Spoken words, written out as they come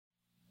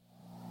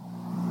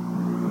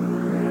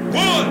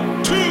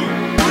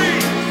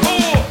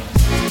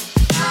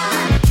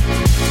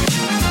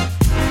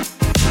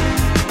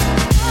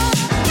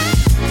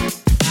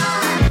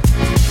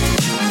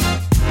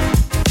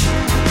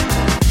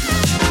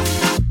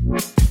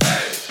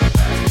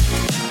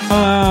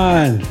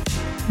Sean!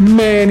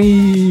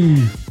 Manny!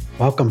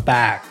 Welcome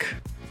back.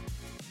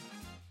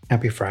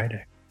 Happy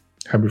Friday.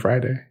 Happy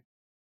Friday.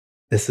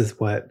 This is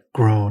what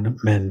grown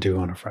men do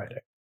on a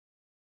Friday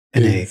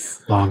in a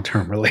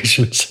long-term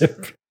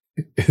relationship.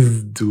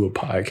 Is do a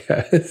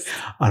podcast.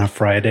 On a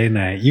Friday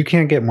night. You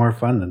can't get more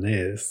fun than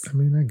this. I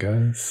mean, I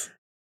guess.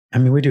 I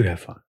mean, we do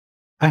have fun.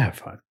 I have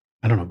fun.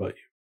 I don't know about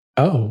you.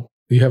 Oh,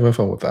 you having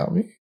fun without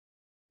me?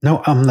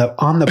 No, on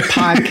the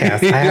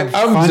podcast. I have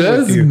I'm fun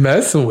just with you.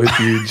 messing with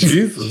you.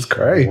 Jesus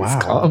Christ. Wow.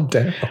 Calm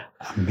down.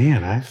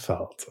 Man, I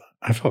felt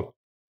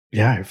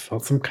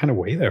some kind of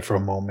way there for a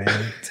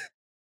moment.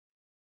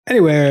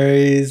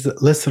 Anyways,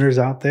 listeners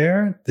out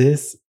there,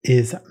 this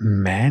is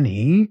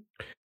Manny.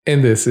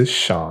 And this is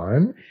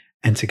Sean.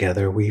 And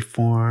together we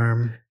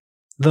form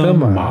the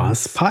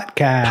Moss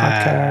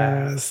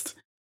Podcast.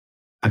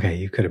 Okay,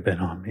 you could have been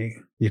on me.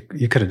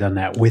 You could have done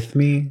that with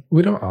me.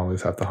 We don't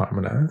always have to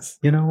harmonize.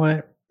 You know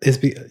what?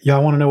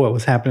 Y'all want to know what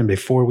was happening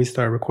before we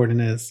started recording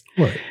this?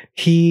 What?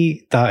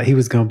 He thought he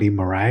was going to be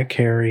Mariah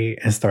Carey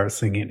and start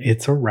singing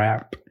It's a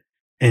Rap.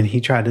 And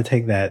he tried to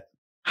take that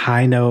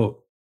high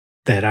note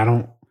that I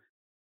don't.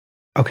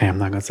 Okay, I'm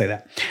not going to say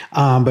that.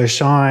 But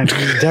Sean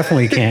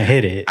definitely can't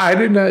hit it. I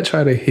did not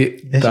try to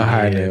hit the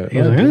high note.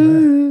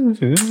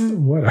 Like,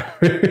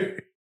 whatever.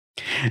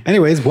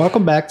 Anyways,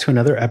 welcome back to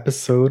another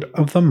episode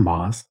of the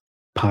Moss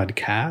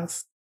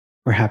Podcast.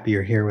 We're happy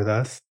you're here with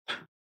us.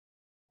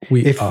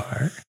 If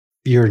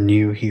you're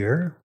new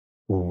here,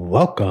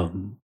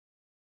 welcome.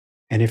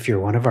 And if you're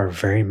one of our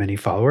very many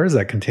followers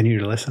that continue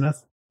to listen to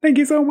us, thank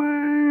you so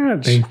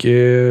much. Thank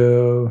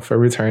you for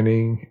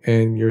returning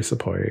and your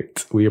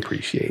support. We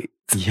appreciate.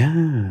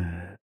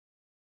 Yeah.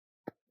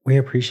 We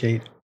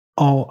appreciate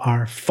all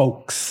our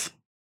folks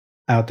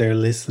out there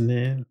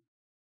listening.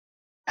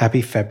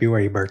 Happy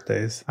February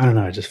birthdays. I don't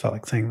know. I just felt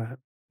like saying that.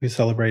 We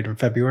celebrate in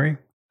February.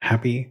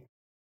 Happy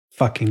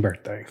fucking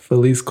birthday.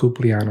 Feliz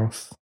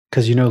cumpleaños.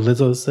 Because you know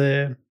Lizzo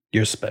said,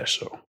 you're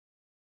special.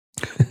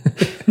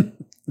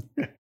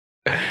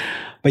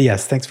 But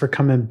yes, thanks for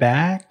coming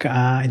back.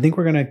 I think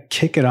we're going to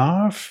kick it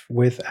off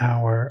with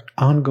our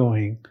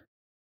ongoing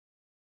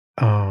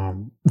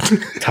segment.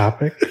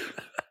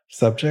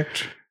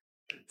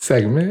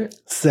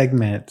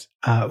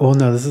 Well,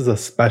 no, this is a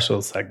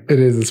special segment. It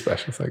is a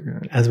special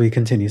segment. As we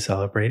continue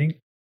celebrating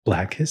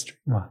Black History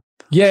Month.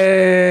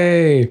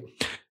 Yay!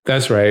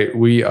 That's right.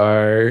 We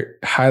are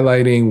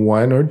highlighting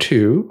one or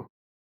two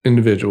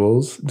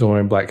individuals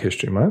during Black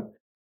History Month.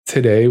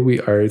 Today, we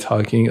are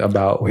talking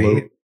about...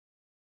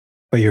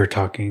 But you're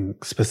talking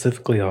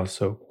specifically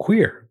also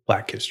queer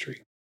Black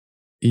history.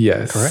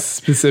 Yes. Correct?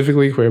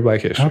 Specifically queer Black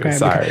history. Okay,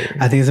 sorry.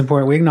 I think it's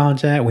important we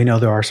acknowledge that. We know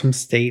there are some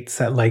states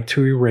that like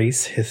to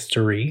erase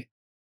history.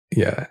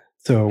 Yeah.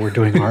 So we're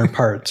doing our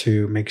part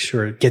to make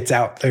sure it gets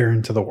out there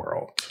into the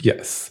world.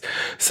 Yes.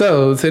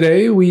 So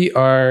today we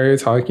are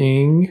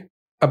talking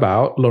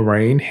about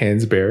Lorraine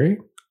Hansberry,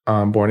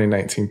 born in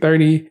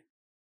 1930,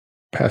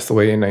 passed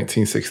away in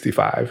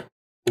 1965.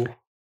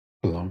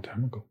 A long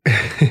time ago.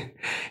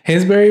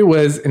 Hansberry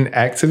was an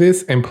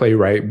activist and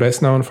playwright,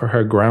 best known for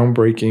her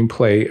groundbreaking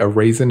play A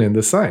Raisin in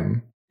the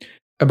Sun,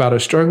 about a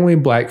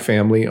struggling Black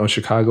family on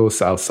Chicago's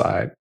South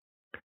Side.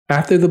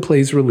 After the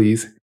play's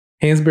release,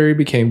 Hansberry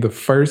became the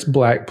first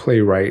Black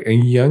playwright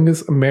and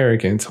youngest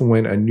American to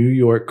win a New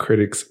York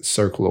Critics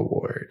Circle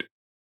Award.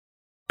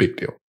 Big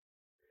deal.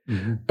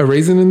 Mm-hmm. A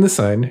Raisin in the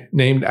Sun,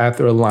 named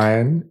after a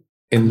lion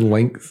in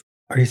length.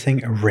 Are you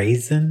saying a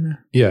raisin?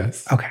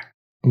 Yes. Okay.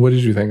 What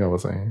did you think I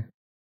was saying?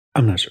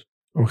 I'm not sure.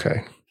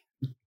 Okay.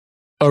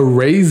 A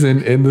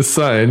Raisin in the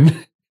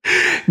Sun,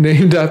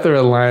 named after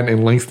a line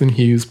in Langston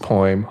Hughes'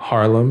 poem,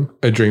 Harlem,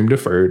 A Dream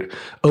Deferred,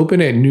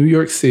 opened at New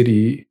York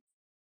City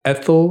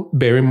Ethel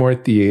Barrymore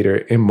Theater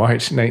in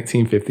March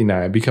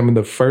 1959, becoming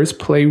the first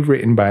play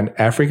written by an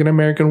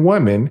African-American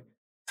woman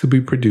to be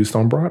produced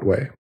on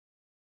Broadway.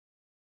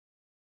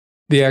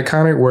 The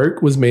iconic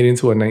work was made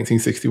into a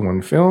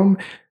 1961 film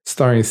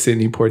starring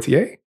Sidney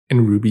Poitier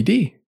and Ruby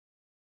Dee.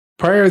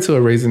 Prior to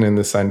A Raisin in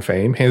the Sun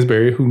fame,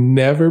 Hansberry, who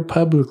never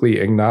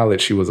publicly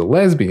acknowledged she was a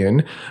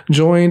lesbian,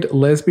 joined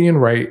lesbian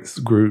rights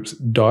groups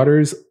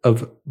Daughters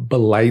of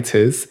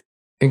Bilitis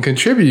and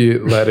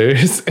contributed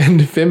letters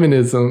and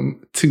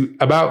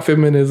about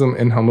feminism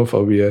and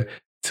homophobia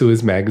to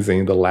his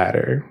magazine, The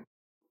Ladder.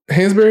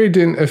 Hansberry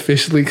didn't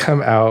officially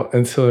come out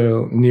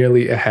until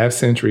nearly a half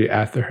century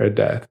after her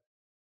death,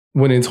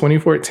 when in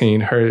 2014,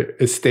 her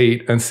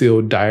estate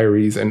unsealed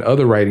diaries and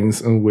other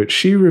writings in which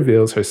she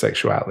reveals her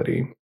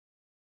sexuality.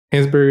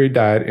 Hansberry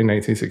died in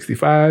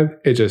 1965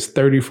 at just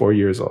 34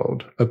 years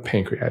old of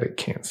pancreatic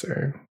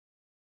cancer.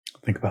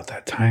 Think about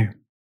that time.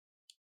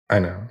 I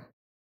know.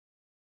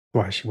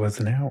 Why she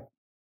wasn't out.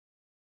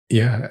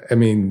 Yeah, I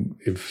mean,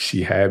 if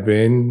she had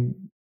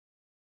been,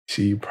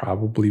 she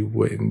probably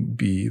wouldn't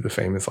be the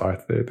famous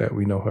author that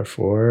we know her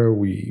for.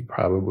 We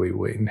probably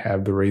wouldn't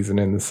have The Raisin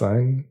in the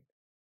Sun.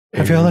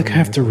 I feel like I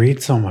have to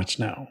read so much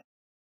now.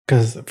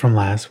 Because from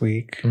last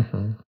week,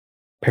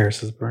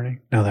 Paris is Burning.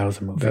 No, that was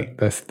a movie.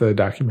 That's the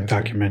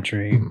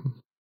documentary.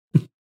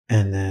 And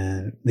And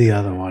then the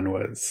other one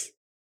was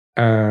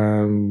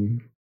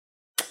The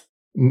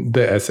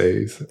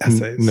essays.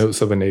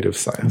 Notes of a Native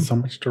Son. There's so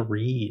much to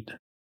read.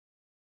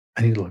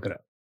 I need to look it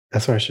up.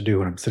 That's what I should do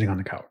when I'm sitting on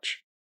the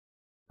couch.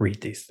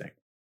 Read these things.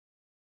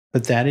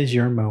 But that is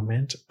your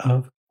moment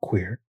of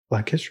queer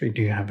Black history.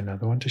 Do you have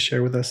another one to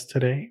share with us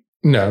today?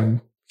 No,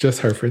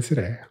 just her for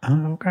today.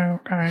 Oh,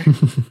 okay.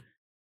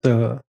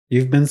 So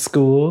you've been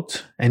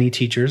schooled. Any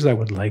teachers that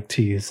would like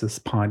to use this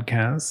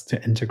podcast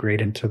to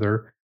integrate into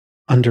their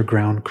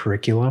underground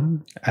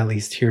curriculum, at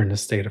least here in the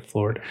state of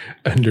Florida.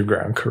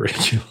 Underground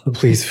curriculum.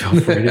 Please feel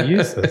free to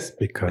use this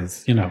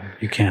because,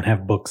 you can't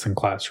have books in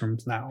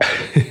classrooms now.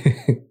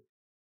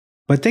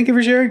 But thank you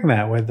for sharing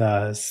that with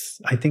us.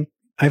 I think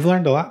I've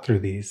learned a lot through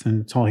these,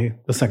 and it's only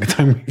the second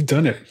time we've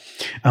done it.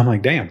 I'm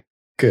like, damn.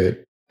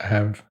 Good. I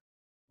have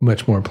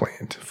much more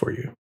planned for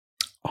you.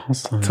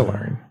 Awesome. To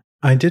learn.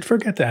 I did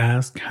forget to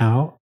ask,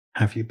 how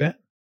have you been?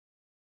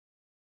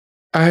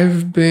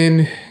 I've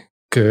been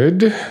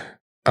good.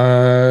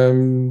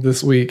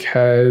 This week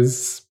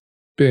has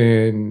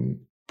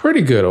been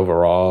pretty good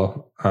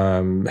overall.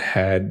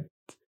 Had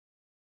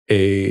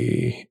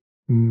a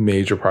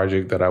major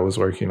project that I was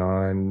working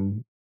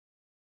on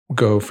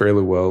go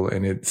fairly well,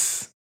 and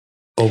it's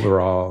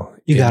overall.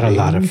 You got a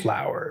lot of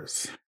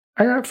flowers.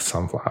 I got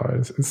some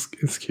flowers.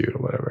 It's cute or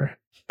whatever.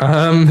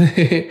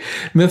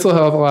 Mental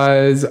health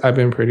wise, I've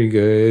been pretty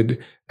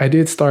good. I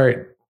did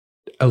start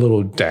a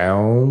little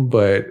down,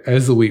 but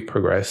as the week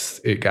progressed,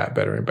 it got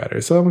better and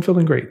better. So I'm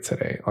feeling great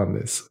today on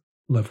this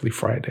lovely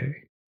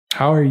Friday.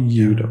 How are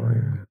you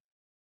doing?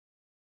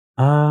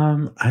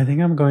 I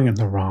think I'm going in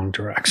the wrong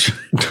direction.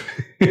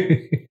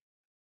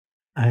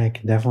 I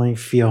can definitely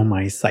feel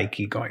my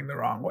psyche going the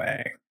wrong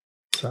way.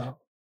 So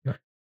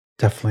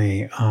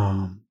definitely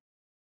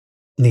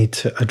need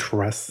to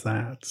address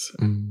that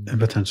and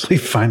potentially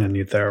find a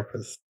new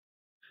therapist.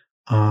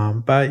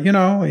 But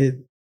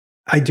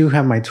I do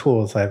have my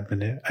tools. I've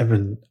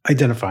been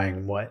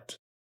identifying what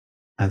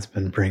has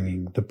been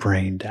bringing the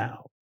brain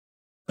down.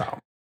 So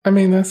I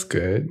mean, that's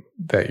good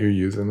that you're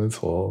using the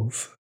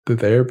tools. The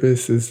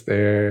therapist is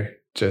there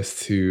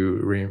just to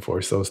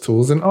reinforce those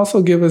tools and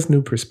also give us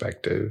new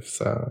perspectives.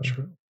 So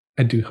true.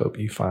 I do hope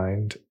you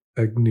find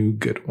a new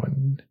good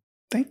one.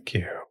 Thank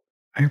you.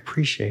 I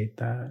appreciate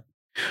that.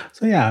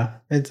 So yeah,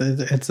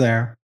 it's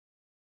there.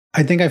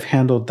 I think I've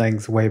handled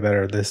things way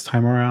better this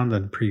time around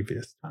than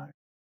previous time.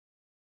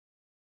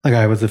 Like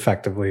I was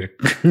effectively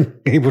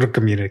able to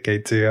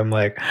communicate to you. I'm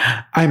like,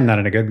 I'm not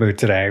in a good mood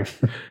today.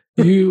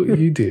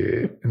 You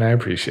did, and I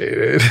appreciate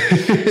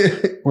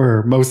it.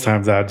 Where most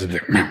times I'd just be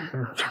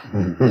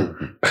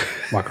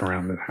walking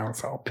around the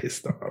house all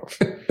pissed off.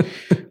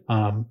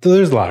 So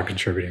there's a lot of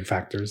contributing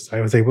factors.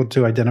 I was able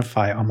to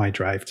identify on my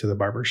drive to the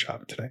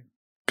barbershop today.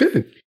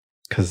 Good.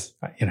 Because,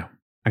 I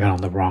got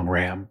on the wrong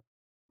ram.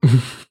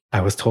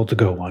 I was told to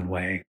go one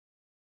way,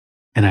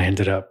 and I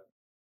ended up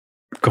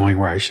going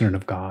where I shouldn't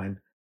have gone.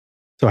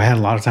 So I had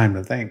a lot of time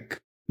to think.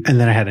 And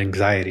then I had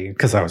anxiety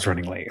because I was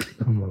running late.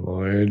 Oh, my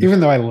Lord. Even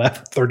though I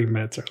left 30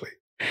 minutes early.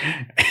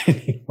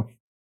 Anyway.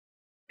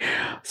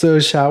 So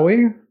shall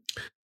we?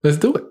 Let's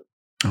do it.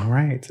 All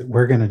right.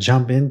 We're going to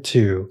jump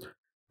into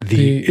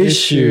the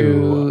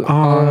issue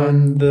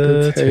on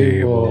the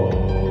table.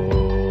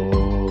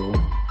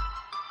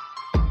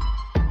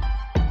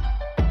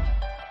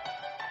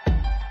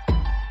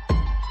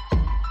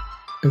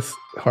 It's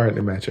hard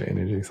to match your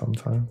energy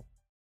sometimes.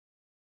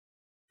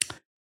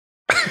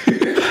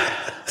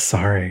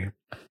 Sorry.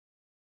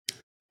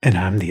 And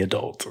I'm the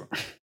adult.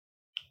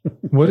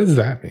 What does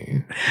that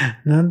mean?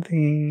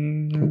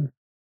 Nothing.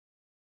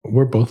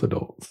 We're both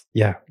adults.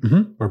 Yeah.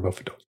 Mm-hmm. We're both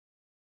adults.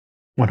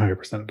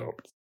 100%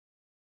 adults.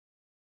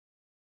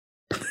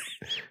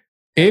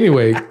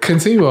 Anyway,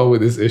 continue on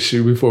with this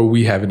issue before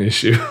we have an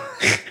issue.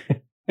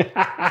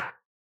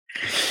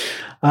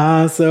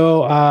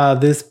 So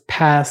this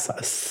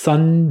past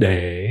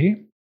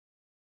Sunday,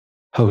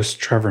 host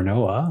Trevor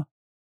Noah,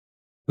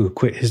 who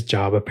quit his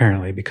job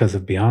apparently because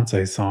of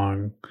Beyonce's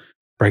song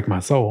 "Break My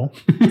Soul,"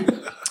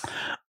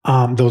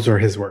 those are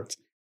his words.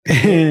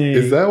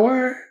 Is that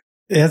why?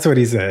 That's what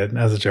he said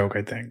as a joke,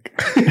 I think.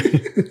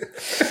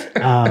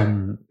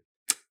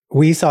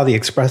 We saw the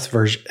express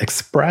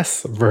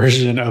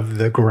version of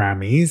the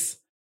Grammys.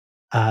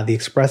 The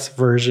express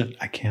version,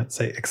 I can't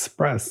say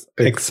express.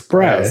 The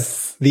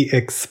express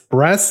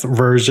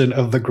version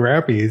of the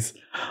Grammys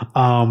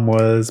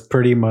was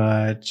pretty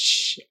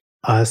much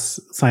us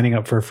signing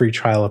up for a free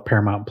trial of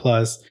Paramount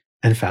Plus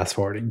and fast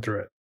forwarding through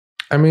it.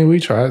 I mean, we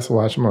tried to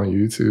watch them on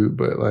YouTube,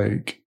 but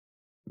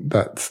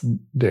that's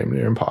damn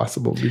near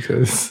impossible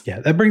because... Yeah,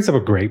 that brings up a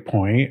great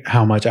point.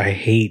 How much I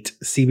hate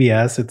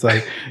CBS. It's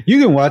like, you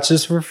can watch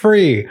this for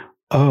free.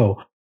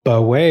 Oh,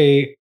 but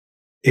wait,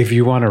 if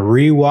you want to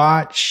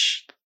rewatch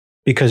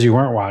because you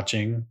weren't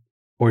watching,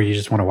 or you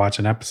just want to watch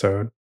an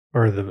episode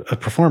or a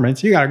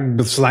performance, you got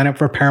to sign up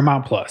for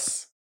Paramount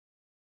Plus.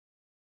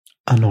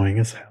 Annoying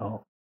as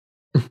hell.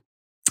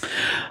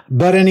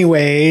 But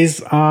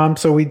anyways,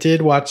 so we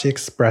did watch the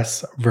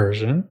express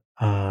version,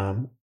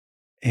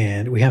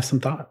 and we have some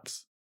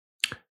thoughts.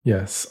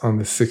 Yes, on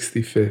the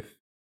 65th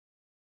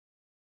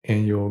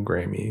annual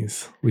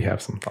Grammys, we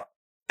have some thoughts.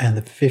 And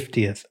the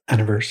 50th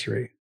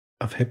anniversary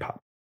of hip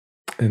hop.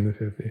 In the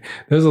 50th.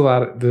 There's a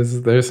lot of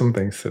there's some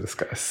things to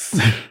discuss.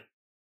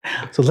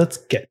 So let's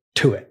get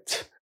to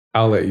it.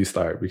 I'll let you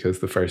start because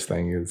the first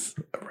thing is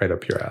right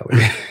up your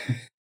alley.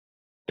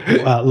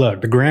 Well,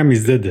 look, the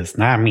Grammys did this,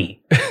 not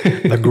me.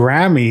 The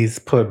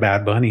Grammys put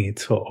Bad Bunny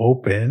to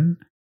open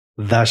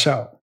the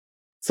show.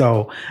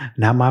 So,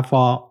 not my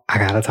fault. I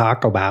got to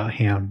talk about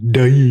him.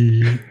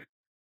 Duh.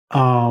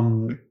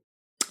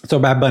 So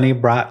Bad Bunny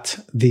brought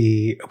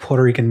the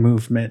Puerto Rican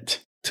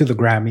movement to the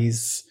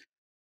Grammys,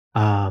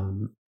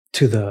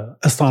 to the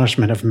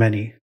astonishment of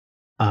many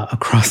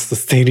across the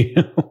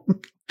stadium.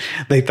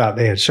 They thought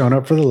they had shown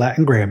up for the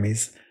Latin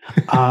Grammys.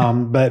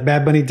 But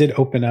Bad Bunny did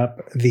open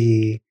up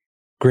the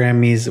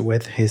Grammys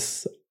with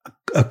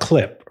a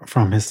clip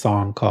from his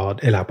song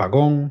called El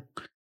Apagón,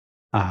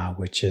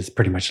 which is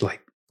pretty much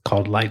like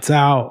called Lights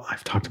Out.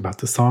 I've talked about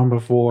the song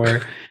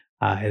before.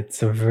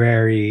 It's a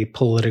very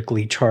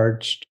politically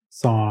charged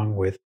song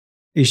with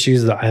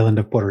issues the island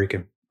of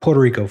Puerto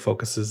Rico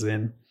focuses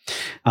in.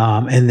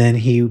 And then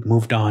he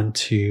moved on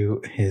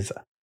to his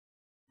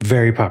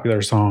very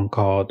popular song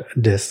called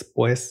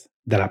Después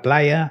de la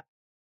Playa,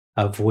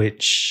 of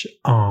which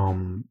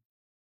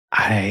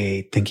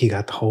I think he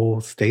got the whole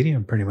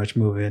stadium pretty much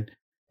moving,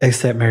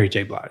 except Mary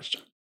J. Blige.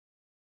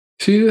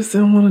 She just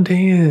didn't want to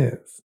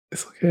dance.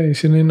 It's okay.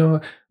 She didn't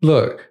know.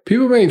 Look,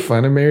 people made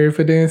fun of Mary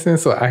for dancing,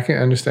 so I can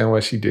understand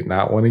why she did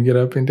not want to get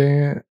up and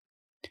dance.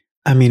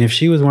 I mean, if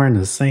she was wearing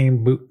the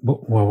same boot,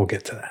 well, we'll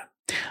get to that.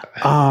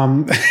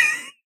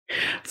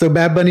 So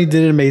Bad Bunny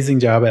did an amazing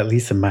job, at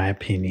least in my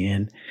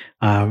opinion.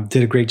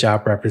 Did a great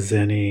job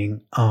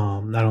representing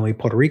not only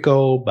Puerto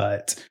Rico,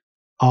 but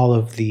all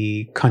of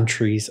the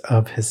countries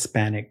of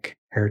Hispanic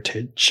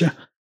heritage.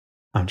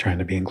 I'm trying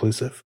to be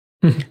inclusive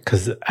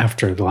because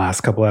after the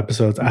last couple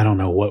episodes, I don't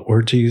know what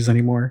word to use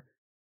anymore.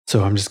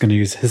 So I'm just going to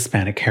use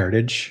Hispanic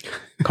heritage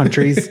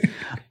countries.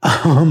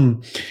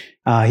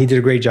 He did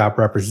a great job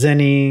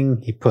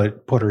representing. He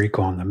put Puerto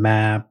Rico on the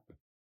map.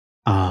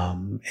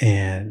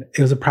 And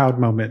it was a proud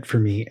moment for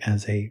me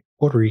as a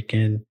Puerto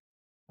Rican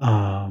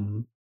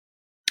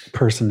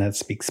person that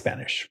speaks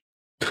Spanish.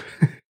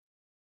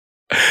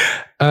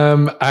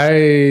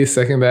 I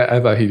second that. I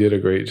thought he did a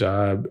great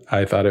job.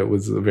 I thought it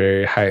was a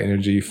very high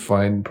energy,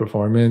 fun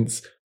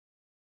performance.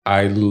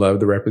 I love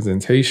the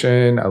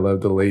representation. I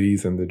love the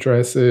ladies in the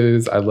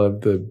dresses. I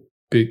love the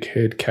big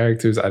head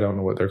characters. I don't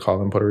know what they're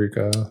called in Puerto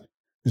Rico.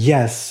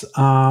 Yes.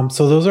 So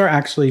those are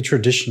actually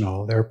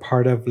traditional. They're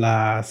part of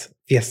las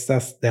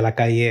fiestas de la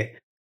calle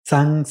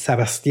San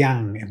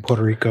Sebastián in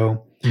Puerto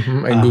Rico.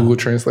 Mm-hmm. And Google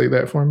Translate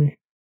that for me.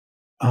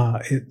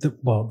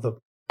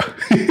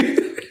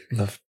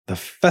 The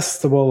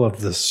festival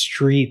of the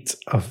street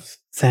of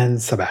San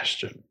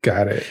Sebastian.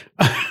 Got it.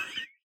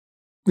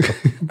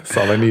 That's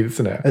all I needed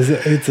to know.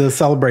 It's a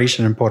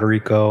celebration in Puerto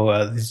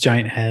Rico. These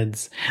giant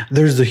heads.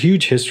 There's a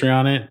huge history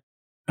on it.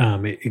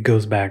 It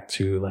goes back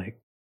to like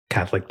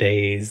Catholic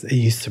days. It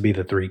used to be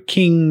the Three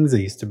Kings.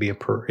 It used to be a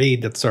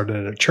parade that started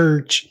at a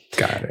church.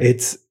 Got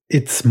it.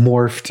 It's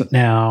morphed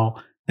now.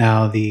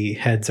 Now the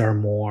heads are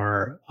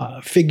more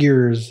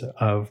figures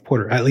of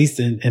at least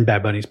in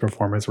Bad Bunny's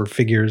performance, were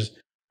figures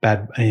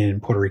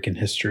in Puerto Rican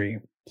history.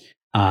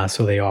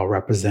 So they all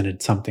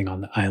represented something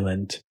on the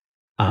island.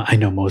 I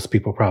know most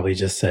people probably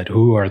just said,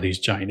 who are these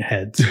giant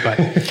heads? But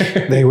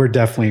they were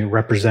definitely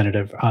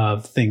representative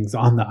of things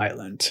on the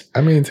island. I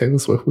mean, Taylor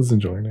Swift was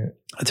enjoying it.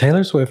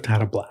 Taylor Swift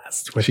had a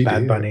blast with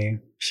Bad Bunny.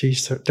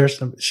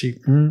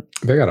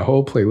 They got a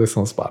whole playlist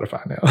on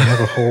Spotify now. I have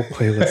a whole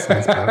playlist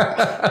on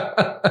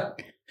Spotify.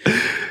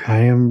 I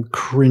am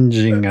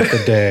cringing at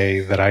the day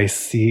that I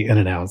see an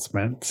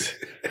announcement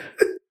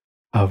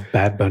of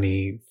Bad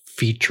Bunny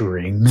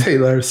featuring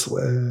Taylor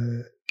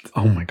Swift.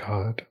 Oh my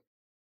God.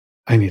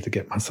 I need to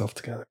get myself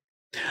together.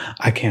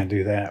 I can't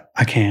do that.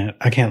 I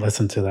can't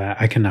listen to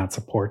that. I cannot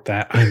support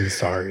that. I'm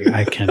sorry.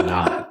 I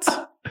cannot.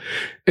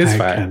 It's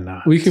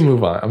fine. We can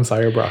move on. I'm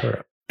sorry I brought her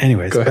up.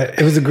 Anyways, but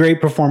it was a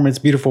great performance,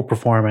 beautiful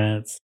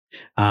performance.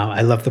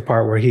 I love the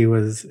part where he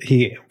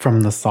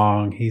from the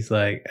song, he's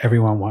like,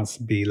 everyone wants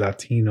to be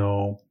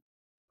Latino,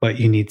 but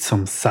you need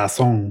some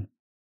sazon,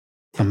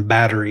 some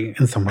battery,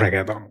 and some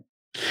reggaeton.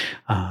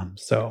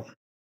 So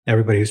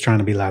everybody who's trying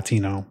to be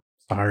Latino,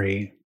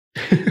 sorry.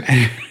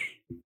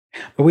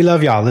 But we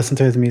love y'all. Listen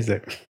to his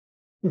music.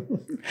 But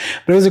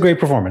it was a great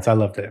performance. I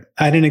loved it.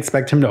 I didn't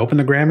expect him to open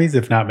the Grammys.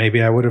 If not, maybe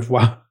I would have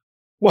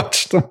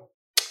watched them.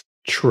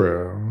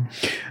 True.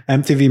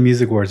 MTV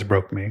Music Awards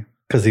broke me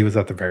because he was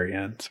at the very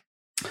end.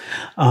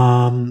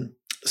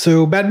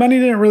 So Bad Bunny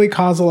didn't really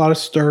cause a lot of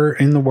stir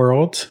in the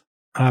world,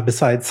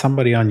 besides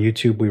somebody on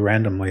YouTube we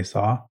randomly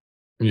saw.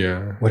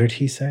 Yeah. What did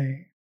he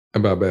say?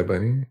 About Bad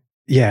Bunny?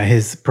 Yeah,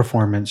 his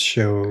performance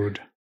showed.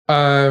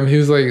 He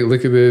was like,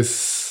 look at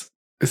this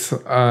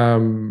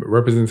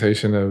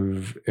representation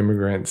of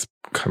immigrants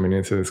coming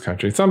into this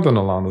country. Something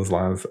along those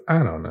lines.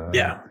 I don't know.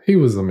 Yeah. He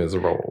was a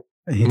miserable.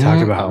 And he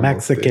talked about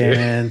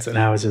Mexicans, and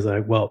I was just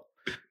like, well,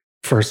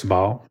 first of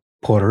all,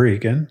 Puerto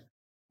Rican,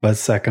 but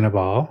second of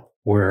all,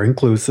 we're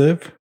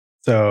inclusive.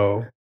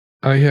 So,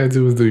 all you had to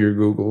do was do your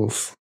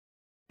Googles.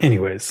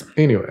 anyways,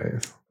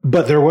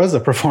 but there was a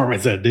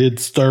performance that did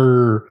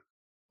stir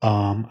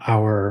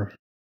our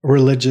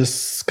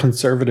religious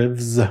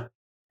conservatives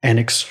and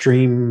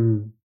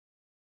extreme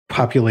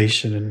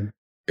population and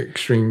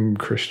extreme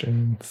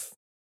Christians.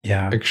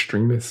 Yeah.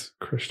 Extremist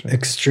Christians.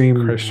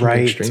 Extreme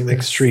right,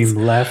 extreme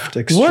left,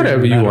 extreme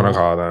whatever you metal. want to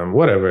call them.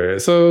 Whatever.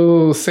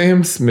 So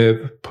Sam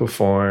Smith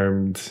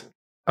performed,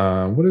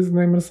 what is the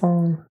name of the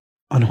song?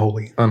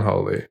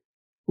 Unholy.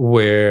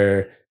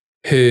 Where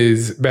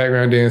his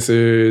background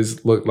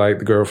dancers looked like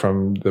the girl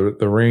from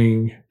the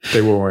Ring.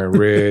 They were wearing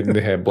red and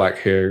they had black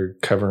hair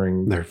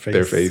covering their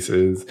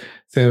faces.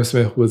 Sam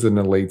Smith was in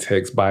a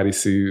latex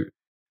bodysuit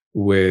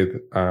with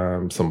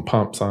some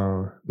pumps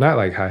on, not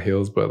like high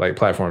heels, but like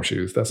platform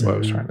shoes. That's what I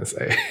was trying to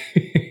say.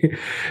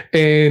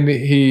 And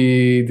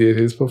he did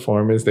his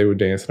performance. They were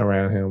dancing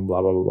around him,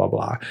 blah, blah, blah, blah,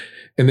 blah.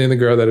 And then the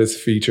girl that is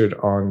featured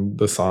on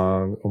the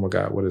song, oh my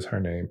God, what is her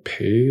name?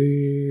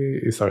 P?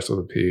 It starts with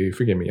a P.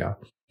 Forgive me, y'all.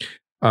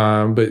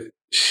 But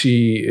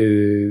she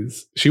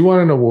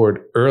won an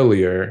award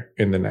earlier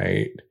in the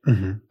night.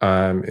 And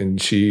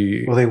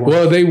they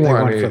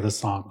won for the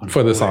song.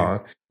 For the song.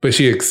 But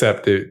she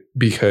accepted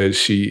because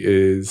she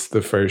is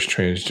the first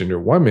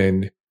transgender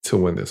woman to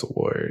win this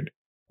award,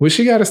 which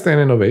she got a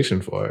standing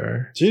ovation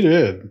for. She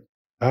did.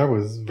 I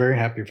was very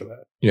happy for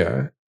that.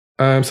 Yeah.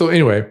 So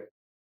anyway,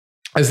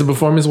 as the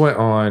performance went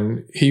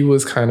on, he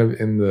was kind of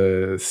in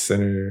the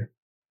center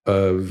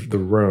of the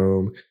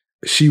room.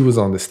 She was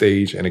on the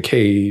stage in a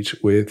cage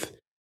with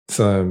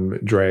some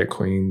drag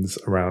queens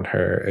around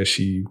her as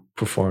she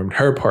performed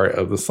her part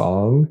of the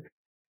song.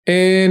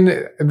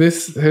 And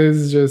this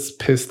has just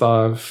pissed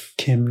off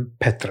Kim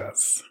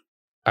Petras.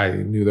 I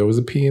knew there was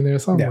a P in there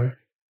somewhere.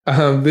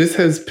 Yeah. This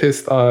has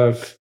pissed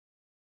off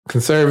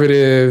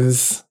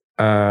conservatives.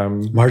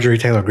 Marjorie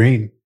Taylor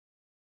Greene.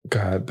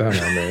 God damn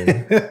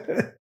it,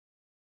 man.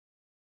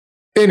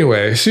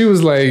 Anyway, she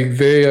was like,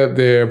 they up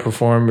there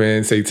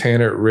performing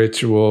satanic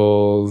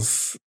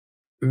rituals.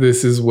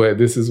 This is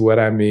what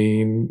I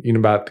mean,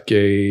 about the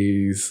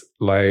gays.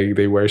 Like,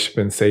 they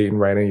worshiping Satan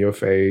right in your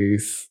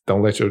face.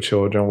 Don't let your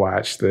children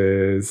watch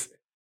this.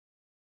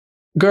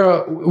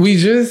 Girl, we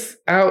just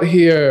out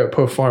here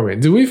performing.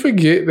 Do we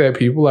forget that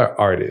people are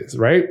artists,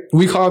 right?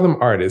 We call them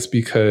artists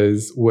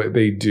because what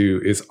they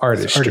do is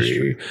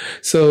artistry.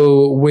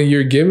 So when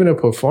you're giving a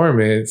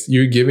performance,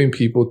 you're giving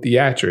people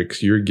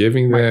theatrics. You're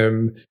giving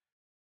them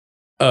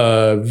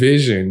a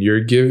vision.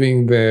 You're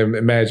giving them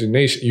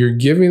imagination. You're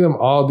giving them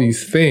all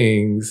these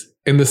things.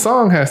 And the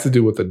song has to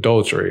do with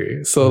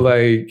adultery. So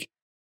like,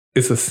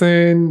 it's a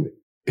sin.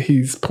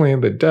 He's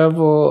playing the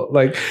devil.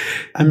 Like,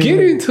 get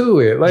into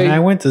it. Like,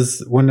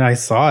 when I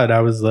saw it, I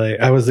was like,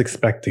 I was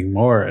expecting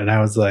more, and I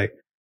was like,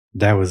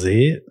 that was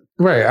it.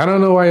 Right. I don't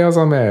know why y'all's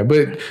on that,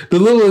 but the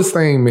littlest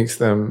thing makes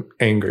them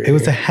angry. It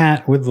was a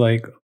hat with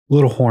like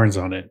little horns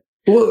on it.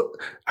 Well,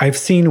 I've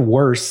seen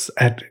worse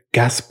at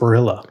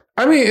Gasparilla.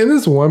 In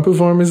this one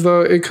performance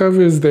though, it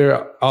covers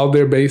all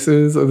their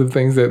bases of the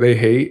things that they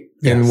hate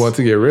and want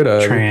to get rid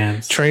of.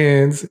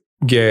 Trans,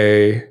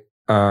 gay.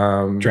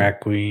 Drag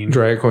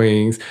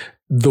queens,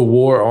 the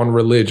war on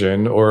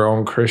religion or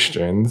on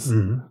Christians.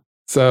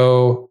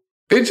 So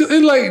it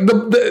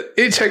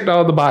checked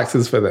all the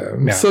boxes for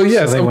them. Yeah. So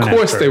yes, of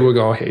course they were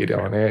gonna hate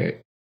on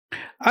it.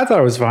 I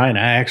thought it was fine.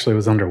 I actually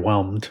was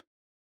underwhelmed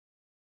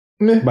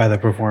by the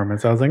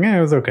performance. I was like,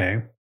 it was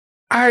okay.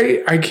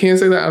 I can't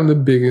say that I'm the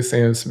biggest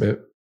Sam Smith.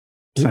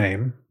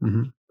 Same.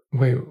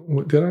 Wait,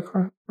 what did I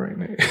call him right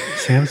now?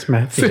 Sam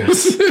Smith. Sam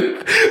Smith.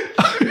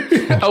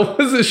 I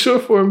wasn't sure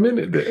for a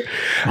minute there.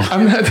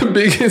 I'm not the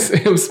biggest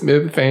Sam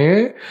Smith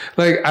fan.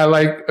 Like, I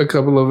like a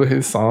couple of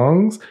his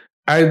songs.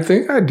 I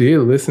think I did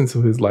listen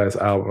to his last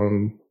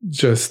album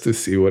just to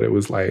see what it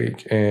was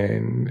like,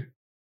 and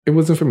it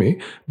wasn't for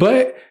me.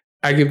 But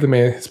I give the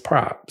man his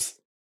props.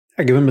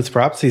 I give him his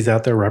props. He's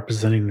out there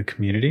representing the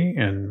community,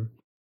 and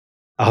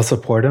I'll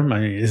support him.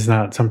 It's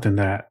not something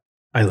that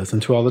I listen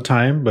to all the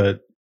time,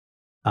 but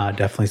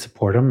definitely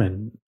support him.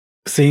 And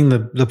seeing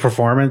the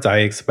performance, I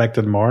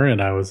expected more,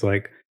 and I was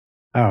like,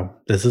 oh,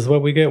 this is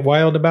what we get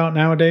wild about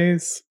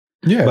nowadays?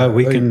 Yeah. But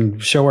we can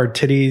show our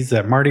titties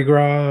at Mardi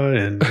Gras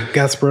and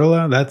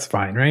Gasparilla. That's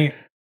fine, right?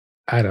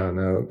 I don't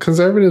know.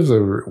 Conservatives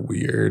are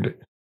weird.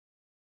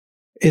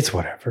 It's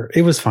whatever.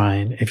 It was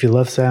fine. If you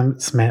love Sam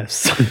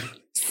Smith.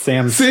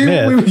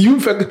 You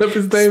fucking up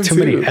his name too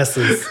many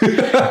S's.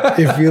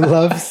 If you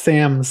love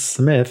Sam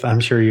Smith, I'm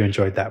sure you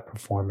enjoyed that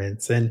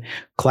performance. And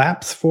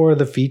claps for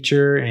the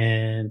feature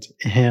and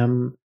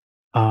him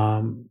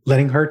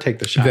letting her take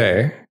the shot.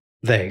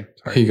 They.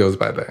 Sorry. He goes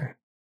by they.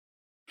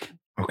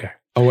 Okay.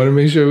 I want to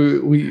make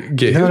sure we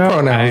get his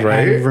pronouns right.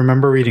 I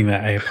remember reading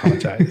that. I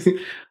apologize.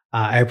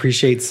 I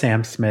appreciate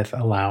Sam Smith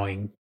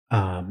allowing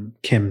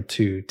Kim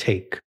to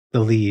take the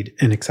lead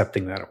in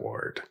accepting that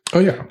award. Oh,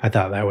 yeah. I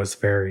thought that was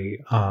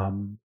very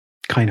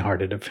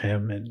kind-hearted of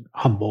him and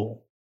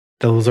humble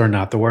Those are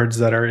not the words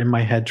that are in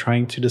my head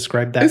trying to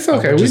describe that. It's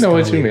okay. We know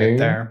what you mean.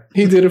 There.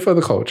 He did it for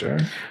the culture.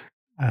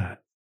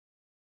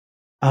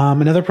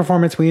 Another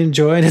performance we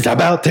enjoyed is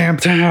About Damn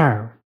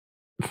Time.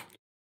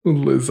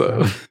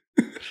 Lizzo.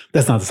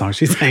 That's not the song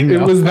she sang.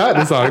 It was not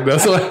the song.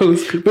 That's why I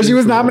was. But she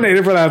was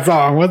nominated for that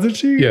song, wasn't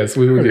she? Yes,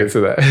 we will get to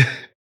that.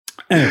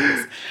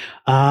 Anyways,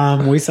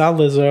 we saw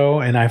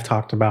Lizzo, and I've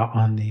talked about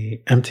on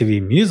the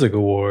MTV Music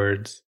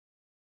Awards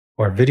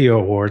or Video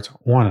Awards,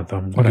 one of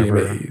them,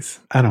 whatever. VMAs.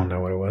 I don't know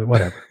what it was.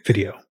 Whatever.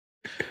 Video.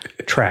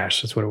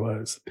 Trash is what it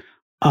was.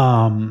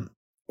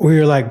 We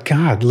were like,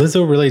 God,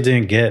 Lizzo really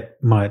didn't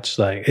get much.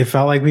 Like, it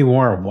felt like we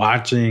weren't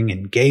watching,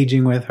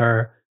 engaging with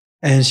her.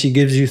 And she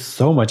gives you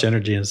so much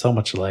energy and so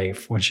much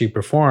life when she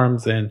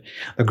performs. And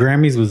the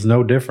Grammys was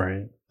no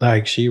different.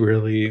 Like, she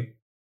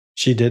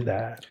did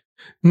that.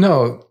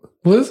 No,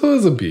 Lizzo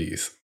is a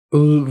beast.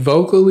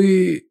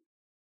 Vocally,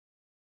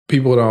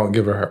 people don't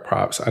give her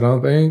props, I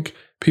don't think.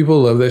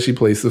 People love that she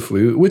plays the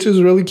flute, which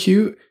is really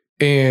cute.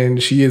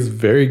 And she is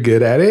very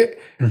good at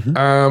it.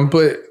 Mm-hmm.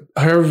 But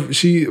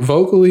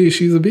vocally,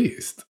 she's a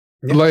beast.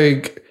 Yeah.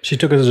 Like, she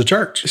took us to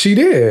church. She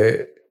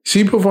did.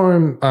 She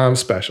performed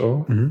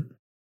Special. Mm-hmm.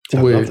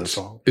 Which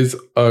is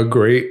a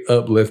great,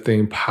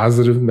 uplifting,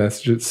 positive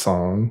message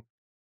song.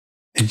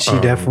 And she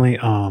definitely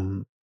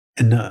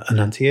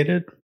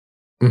enunciated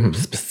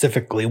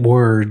specifically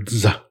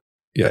words.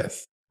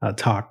 Yes.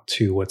 Talk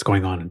to what's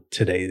going on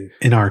today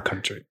in our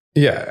country.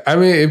 Yeah. I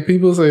mean, if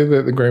people say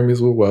that the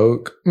Grammys were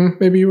woke,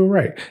 maybe you were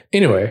right.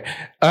 Anyway,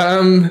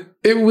 her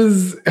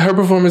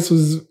performance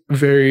was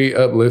very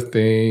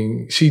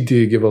uplifting. She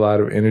did give a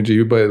lot of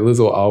energy, but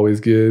Lizzo always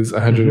gives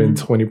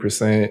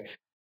 120%.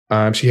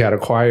 She had a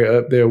choir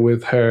up there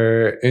with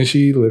her, and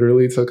she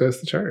literally took us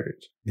to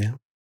church. Yeah.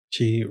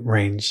 She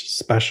ranged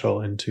Special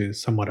into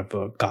somewhat of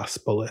a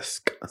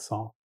gospel-esque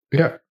song.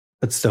 Yeah.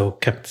 But still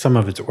kept some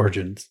of its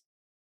origins.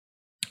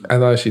 I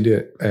thought she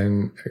did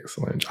an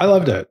excellent job. I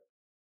loved it.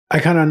 I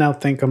kind of now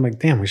think, I'm like,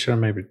 damn, we should have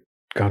maybe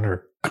gone to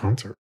her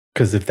concert.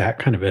 Because if that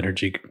kind of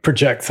energy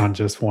projects on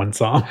just one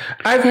song.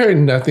 I've heard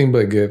nothing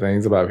but good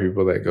things about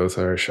people that go to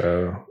her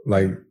show.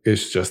 Like,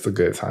 it's just a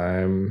good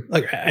time.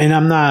 Like, and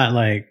I'm not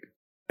like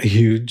a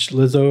huge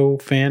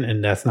Lizzo fan,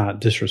 and that's not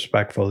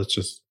disrespectful. It's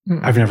just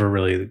I've never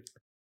really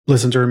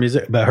listened to her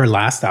music, but her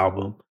last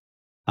album,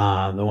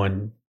 the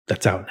one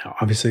that's out now,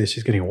 obviously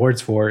she's getting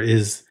awards for,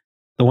 is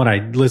the one I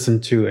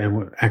listened to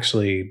and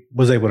actually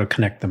was able to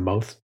connect the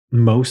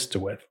most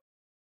with.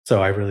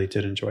 So I really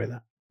did enjoy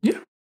that. Yeah.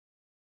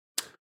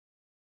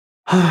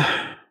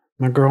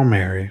 My girl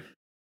Mary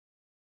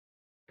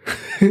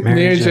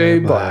J.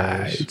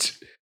 Blige.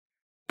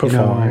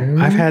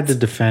 I've had to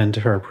defend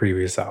her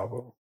previous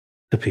album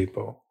to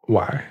people.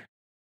 Why?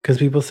 Because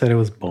people said it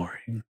was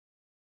boring.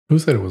 Who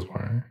said it was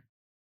boring?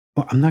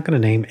 Well, I'm not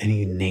going to name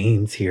any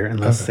names here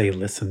unless they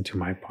listen to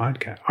my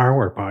podcast,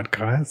 our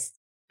podcast.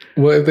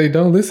 Well, if they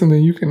don't listen,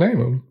 then you can name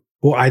them.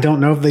 Well, I don't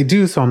know if they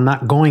do, so I'm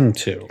not going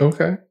to.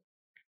 Okay.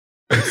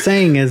 What I'm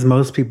saying is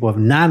most people have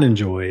not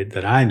enjoyed,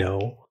 that I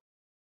know,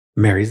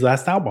 Mary's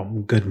last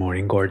album, Good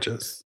Morning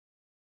Gorgeous.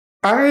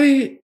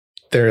 I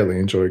thoroughly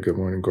enjoyed Good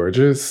Morning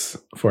Gorgeous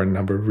for a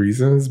number of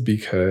reasons,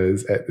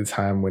 because at the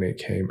time when it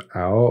came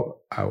out,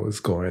 I was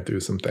going through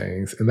some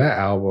things, and that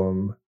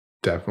album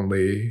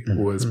definitely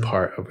was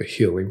part of a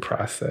healing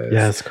process.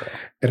 Yes, girl.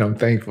 And I'm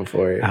thankful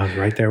for it. I was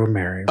right there with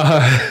Mary.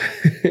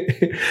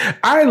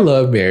 I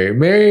love Mary.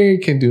 Mary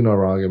can do no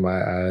wrong in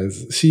my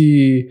eyes.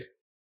 She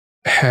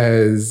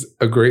has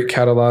a great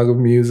catalog of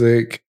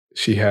music.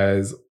 She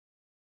has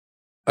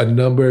a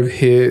number of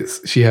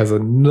hits. She has a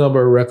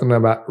number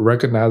of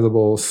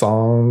recognizable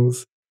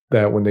songs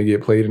that when they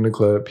get played in the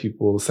club,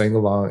 people sing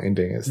along and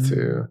dance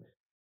to.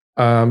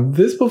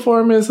 This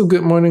performance of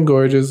Good Morning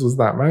Gorgeous was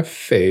not my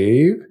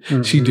fave.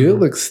 She did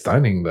look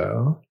stunning,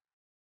 though.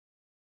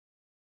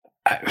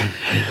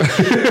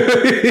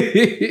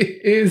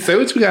 Say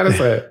what you gotta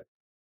say.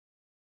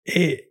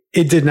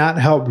 It did not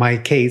help my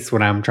case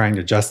when I'm trying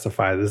to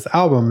justify this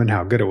album and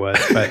how good it was.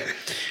 But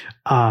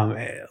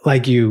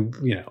like you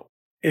know,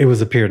 it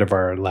was a period of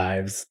our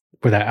lives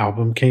where that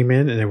album came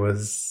in, and it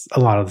was a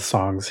lot of the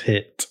songs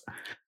hit.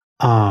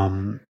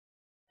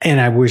 And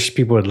I wish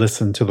people would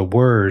listen to the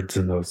words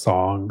in those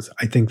songs.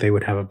 I think they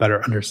would have a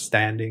better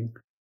understanding.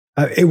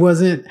 It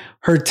wasn't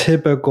her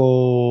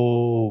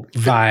typical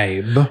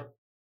vibe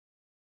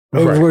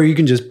where you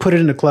can just put it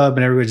in a club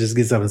and everybody just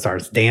gets up and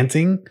starts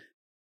dancing.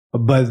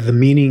 But the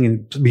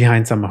meaning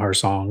behind some of her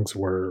songs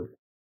were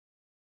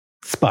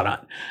spot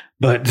on.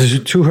 But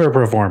to her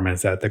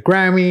performance at the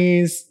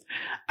Grammys,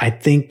 I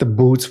think the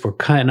boots were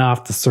cutting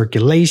off the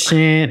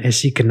circulation and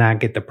she could not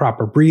get the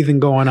proper breathing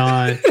going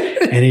on.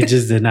 And it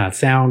just did not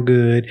sound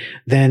good.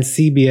 Then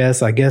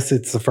CBS, I guess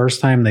it's the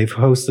first time they've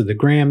hosted the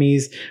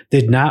Grammys,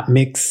 did not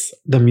mix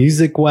the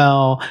music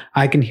well.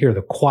 I can hear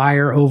the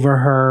choir over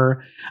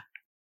her.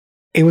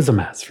 It was a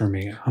mess for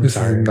me. I'm This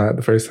sorry. is not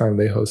the first time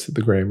they hosted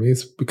the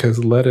Grammys,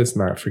 because let us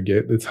not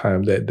forget the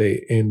time that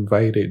they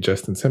invited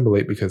Justin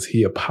Timberlake because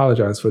he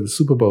apologized for the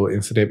Super Bowl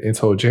incident and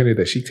told Janet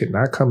that she could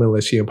not come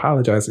unless she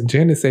apologized. And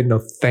Janet said, no,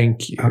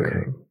 thank you.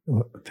 Okay.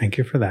 Well, thank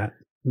you for that.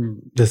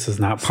 This is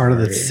not part of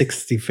the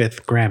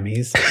 65th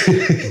Grammys,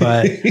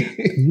 but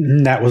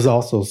that was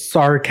also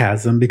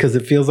sarcasm because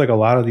it feels like a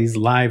lot of these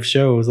live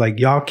shows, like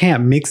y'all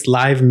can't mix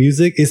live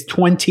music. It's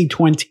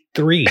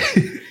 2023.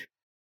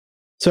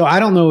 So I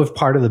don't know if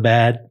part of the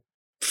bad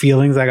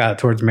feelings I got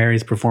towards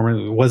Mary's performance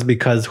was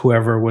because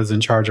whoever was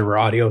in charge of her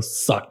audio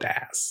sucked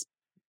ass.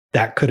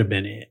 That could have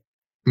been it.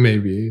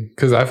 Maybe.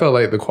 Because I felt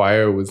like the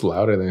choir was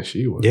louder than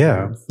she was.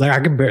 Yeah.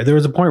 Like there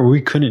was a point where we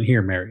couldn't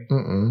hear Mary.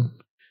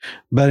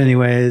 But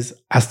anyways,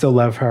 I still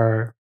love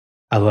her.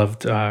 I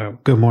loved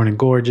Good Morning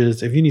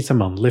Gorgeous. If you need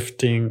some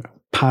uplifting,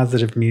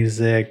 positive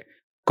music,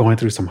 going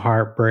through some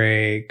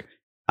heartbreak,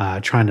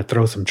 trying to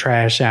throw some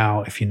trash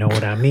out, if you know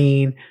what I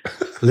mean,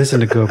 listen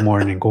to Good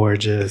Morning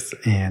Gorgeous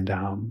and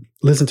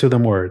listen to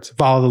them words.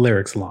 Follow the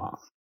lyrics along.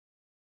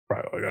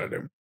 Right, what I gotta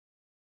do.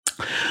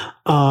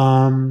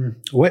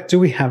 What do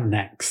we have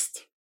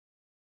next?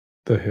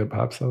 The hip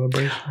hop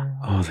celebration.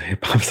 Oh, the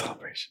hip hop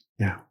celebration.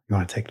 Yeah, you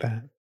want to take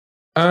that?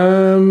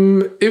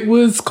 It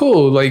was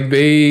cool. Like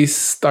they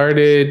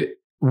started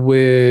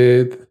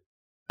with,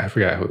 I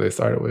forgot who they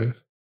started with.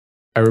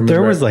 I remember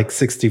there was like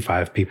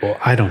 65 people.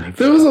 I don't even.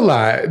 There was a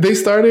lot. They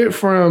started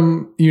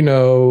from,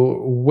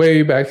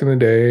 way back in the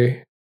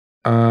day.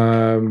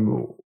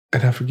 And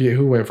I forget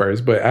who went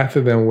first, but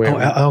after them went.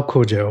 Oh, LL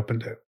Cool J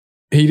opened it.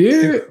 He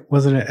did?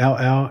 Wasn't it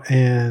LL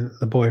and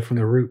the boy from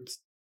the Roots?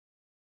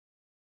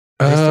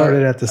 They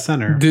started at the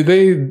center. Did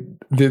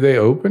they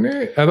open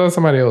it? I thought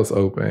somebody else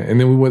opened. And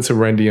then we went to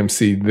Run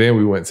DMC. Then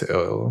we went to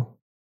LL.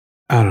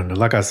 I don't know.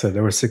 Like I said,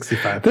 there were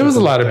 65. There was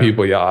a lot of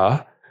people,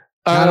 y'all.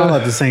 Not all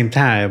at the same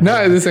time.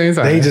 Not at the same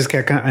time. They just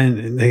kept,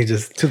 and they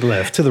just to the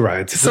left, to the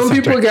right. Some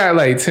people got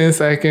like 10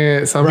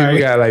 seconds. Some people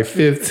got like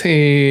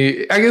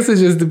 15. I guess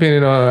it's just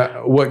depending on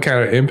what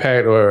kind of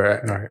impact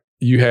or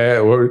you had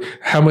or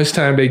how much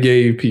time they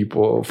gave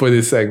people for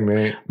this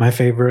segment. My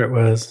favorite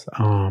was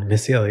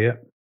Missy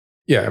Elliott.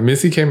 Yeah,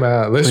 Missy came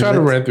out. Let's try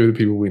to run through the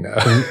people we know.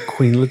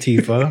 Queen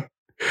Latifah.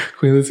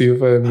 Queen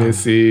Latifah,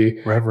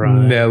 Missy.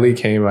 Reverend. Nelly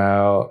came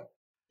out.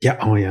 Yeah.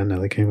 Oh, yeah.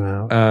 Nelly came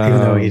out. Even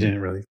though he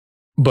didn't really.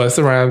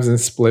 Busta Rhymes and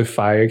Split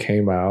Fire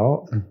came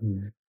out.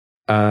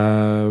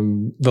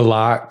 The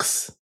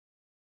Lox,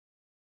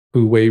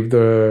 who waved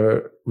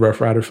the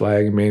Rough Rider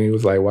flag, and Manny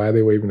was like, why are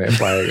they waving that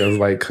flag? I was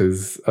like,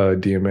 because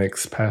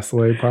DMX passed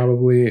away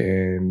probably,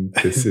 and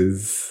this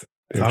is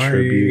a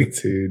tribute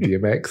to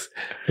DMX.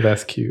 But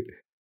that's cute.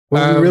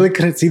 Well, we really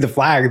couldn't see the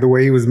flag the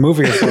way he was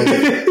moving it. So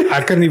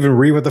I couldn't even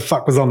read what the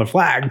fuck was on the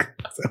flag.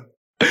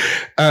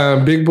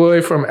 So. Big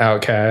Boy from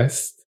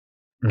Outkast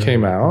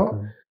came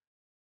out.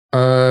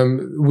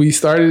 We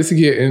started to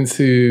get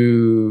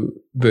into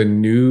the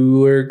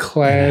newer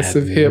class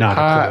of hip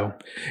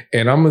hop,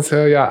 and I'm gonna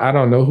tell y'all, I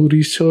don't know who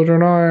these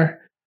children are.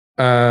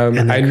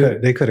 And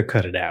they could have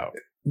cut it out.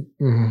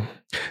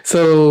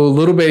 So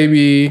Little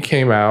Baby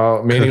came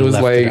out. Manny was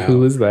like,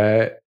 "Who is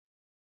that?"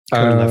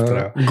 Left it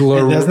out.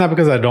 That's not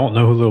because I don't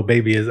know who Little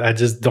Baby is. I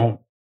just don't.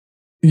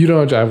 You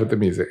don't jive with the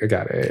music. I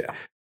got it.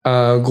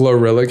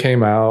 Glorilla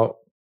came out.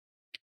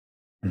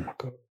 Oh my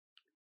God.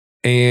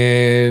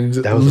 And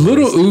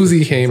Little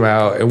Uzi came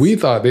out, and we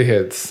thought they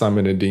had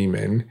summoned a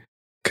demon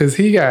because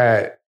he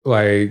got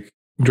like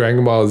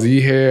Dragon Ball Z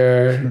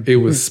hair. It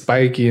was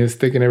spiky and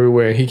sticking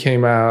everywhere. And he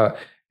came out,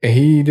 and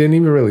he didn't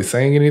even really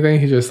sing anything.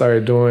 He just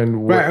started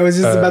doing right. I was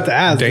just about to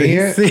ask.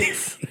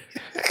 Dance.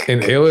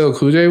 And LL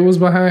Cool J was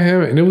behind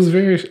him, and it was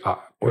very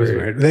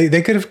weird.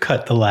 They could have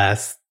cut the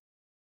last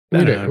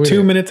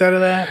 2 minutes out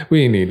of that. We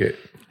didn't need it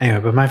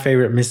anyway. But my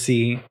favorite,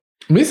 Missy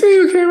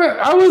came out.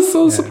 I was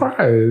so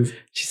surprised.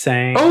 She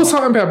sang. Oh,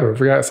 Salt and Pepper.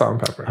 Forgot Salt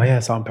and Pepper. Oh yeah,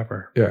 Salt and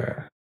Pepper.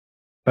 Yeah.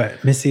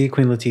 But Missy,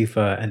 Queen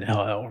Latifah, and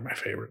LL were my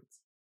favorites.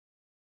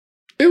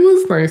 It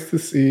was nice to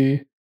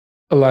see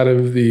a lot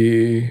of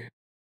the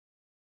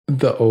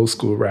old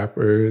school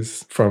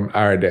rappers from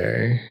our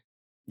day.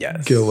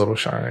 Yes. Get a little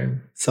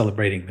shine.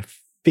 Celebrating the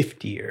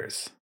 50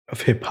 years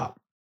of hip hop.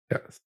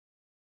 Yes.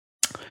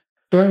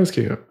 So that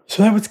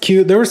was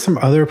cute. There were some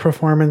other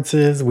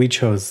performances. We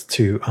chose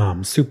to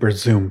super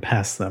zoom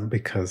past them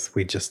because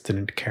we just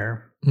didn't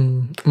care.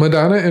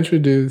 Madonna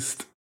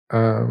introduced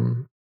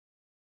Sam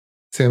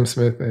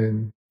Smith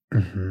and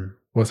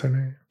what's her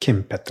name?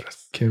 Kim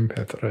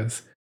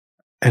Petras.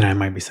 And I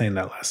might be saying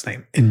that last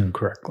name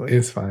incorrectly.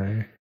 It's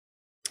fine.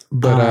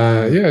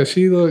 But yeah,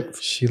 she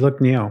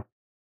looked new.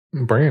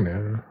 Brand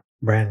new.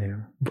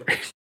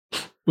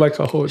 Like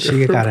a whole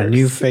different She got person. a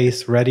new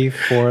face ready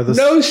for the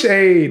no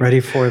shade. Ready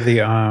for the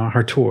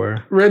her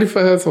tour. Ready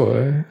for her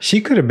tour.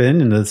 She could have been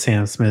in the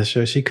Sam Smith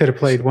show. She could have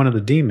played one of the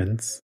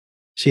demons.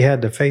 She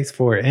had the face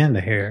for it and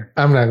the hair.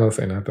 I'm not gonna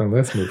say nothing.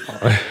 Let's move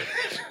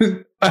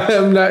on. I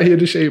am not here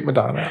to shade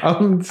Madonna.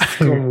 I'm just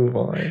gonna move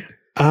on.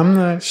 I'm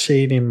not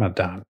shading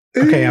Madonna.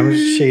 Okay, I'm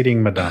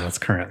shading Madonna's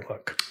current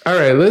look. All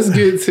right, let's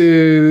get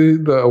to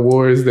the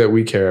awards that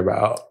we care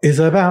about. It's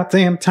about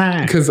damn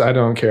time. Because I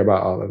don't care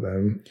about all of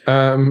them.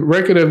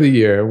 Record of the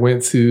year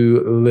went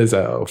to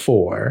Lizzo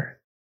for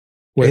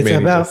It's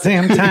about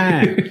damn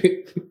time.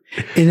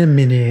 In a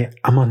minute,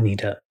 I'm gonna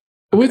need her.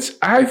 Which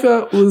I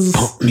felt was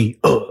pump me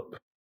up.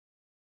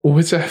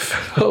 Which I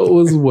felt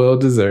was well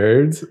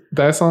deserved.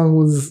 That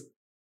song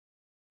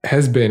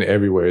has been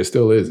everywhere. It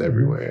still is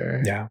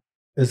everywhere. Yeah,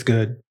 it's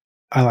good.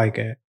 I like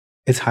it.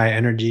 It's high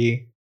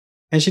energy,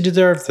 and she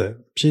deserves it.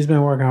 She's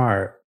been working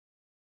hard.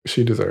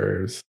 She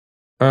deserves.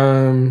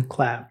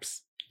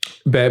 Claps.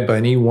 Bad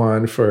Bunny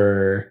won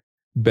for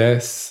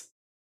Best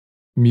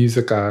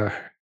Musica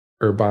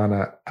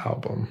Urbana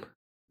Album.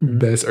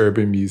 Best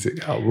Urban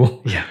Music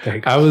Album. Yeah, there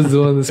you go. I was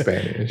doing the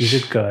Spanish. You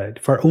did good.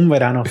 For Un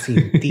Verano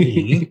Sin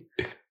Ti.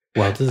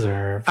 Well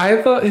deserved.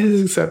 I thought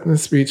his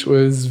acceptance speech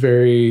was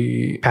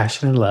very...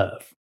 passion and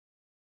love.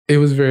 It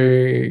was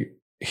very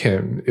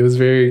him. It was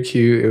very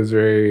cute. It was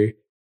very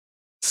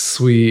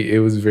sweet. It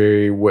was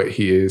very what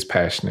he is,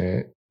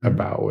 passionate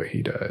about what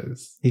he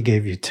does. He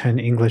gave you 10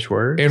 English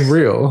words. And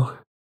real.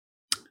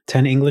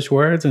 10 English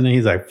words, and then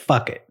he's like,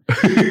 fuck it.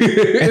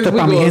 Esto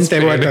pa mi gente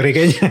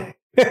puertorriqueña.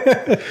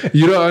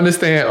 You don't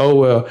understand? Oh,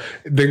 well,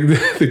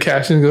 the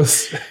caption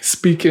goes,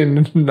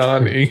 speaking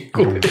non-English.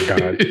 Oh my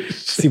God.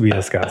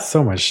 CBS got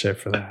so much shit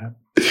for that.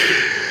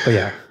 But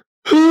yeah.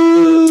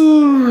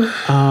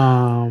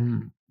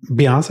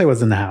 Beyonce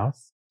was in the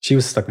house. She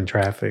was stuck in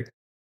traffic.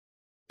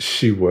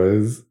 She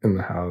was in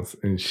the house,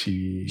 and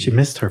she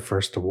missed her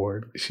first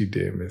award. She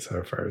did miss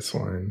her first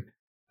one.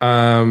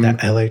 That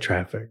LA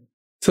traffic.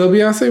 So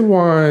Beyonce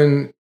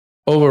won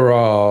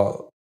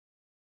overall.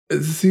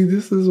 See,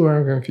 this is where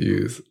I'm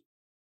confused.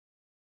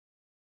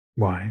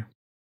 Why?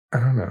 I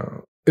don't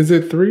know. Is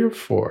it 3 or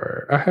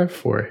 4? I have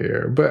 4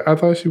 here, but I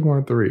thought she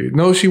won 3.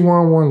 No, she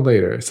won 1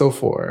 later, so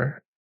 4.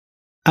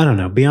 I don't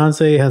know.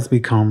 Beyonce has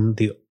become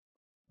the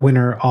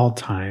winner all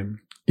time.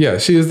 Yeah,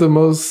 she is the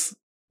most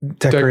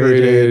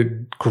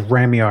decorated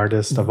Grammy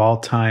artist of all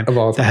time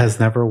that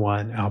has never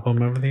won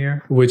Album of the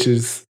Year. Which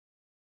is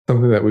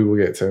something that we will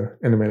get to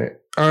in a minute.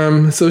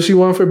 So she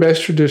won for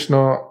Best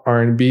Traditional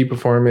R&B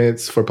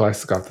Performance for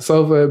Plastic Off the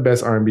Sofa,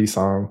 Best R&B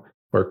Song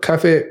for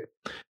Cuff It,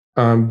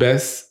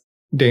 Best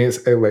Dance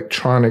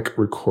Electronic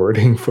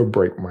Recording for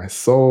Break My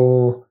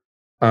Soul,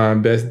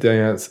 Best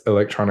Dance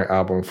Electronic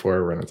Album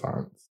for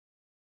Renaissance.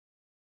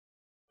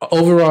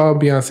 Overall,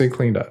 Beyonce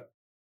cleaned up.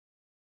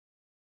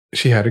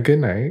 She had a good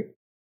night.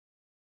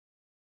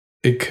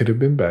 It could have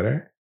been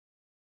better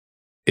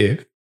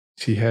if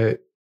she had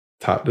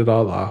topped it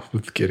all off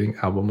with getting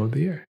Album of the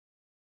Year.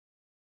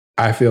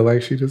 I feel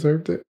like she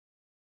deserved it.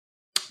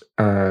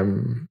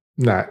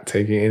 Not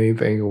taking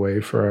anything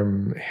away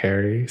from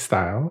Harry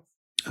Styles.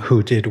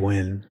 Who did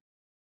win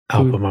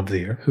Album of the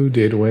Year. Who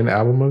did win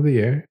Album of the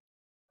Year.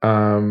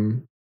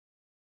 But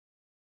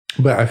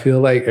I feel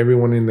like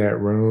everyone in that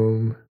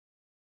room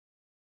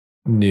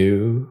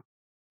knew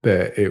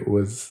that it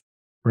was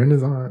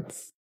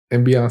Renaissance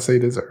and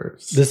Beyonce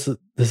deserves. This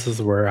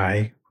is where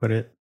I put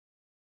it.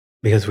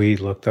 Because we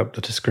looked up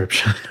the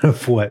description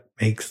of what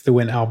makes the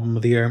win Album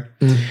of the Year.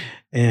 Mm-hmm.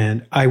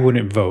 And I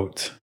wouldn't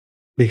vote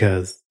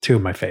because 2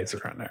 of my faves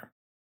are on there.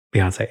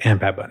 Beyonce and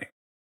Bad Bunny.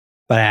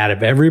 But out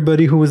of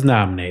everybody who was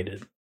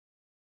nominated,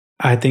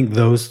 I think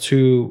those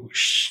 2,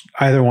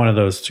 either one of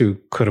those 2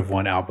 could have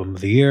won Album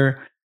of the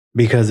Year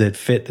because it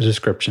fit the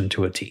description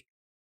to a T.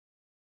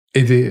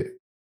 It did.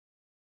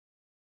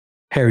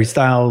 Harry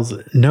Styles,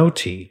 no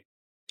T.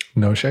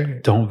 No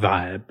shade. Don't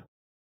vibe.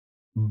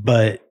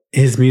 But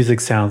his music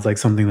sounds like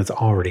something that's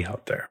already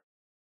out there.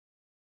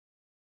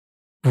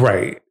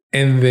 Right.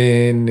 And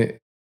then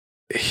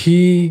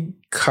he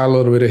caught a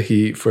little bit of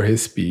heat for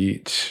his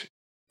speech.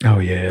 Oh,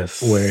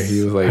 yes. Where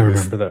he was like, I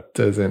remember that.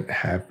 Doesn't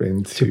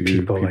happen to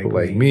people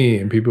like me.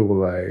 And people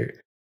were like,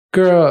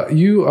 girl,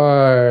 you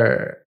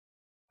are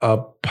a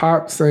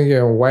pop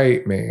singing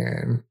white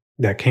man.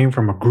 That came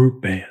from a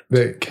group band.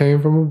 That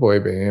came from a boy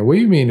band. What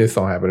do you mean this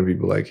don't happen to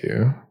people like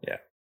you? Yeah.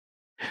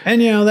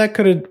 And, that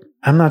could have...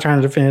 I'm not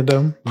trying to defend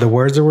them. The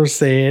words that were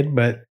said,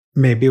 but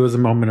maybe it was a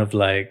moment of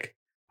like,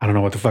 I don't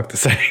know what the fuck to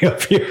say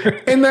up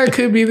here. And that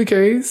could be the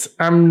case.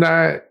 I'm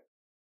not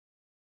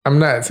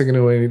taking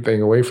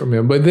anything away from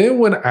him. But then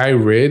when I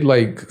read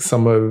like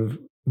some of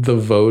the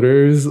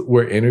voters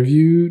were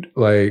interviewed,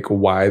 like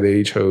why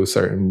they chose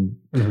certain.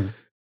 Mm-hmm.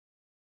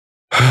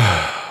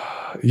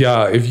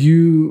 Yeah,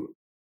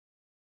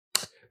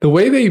 the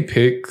way they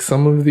pick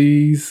some of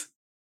these.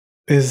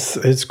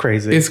 It's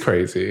crazy. It's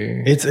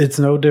crazy. It's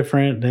no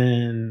different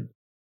than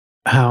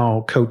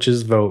how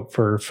coaches vote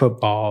for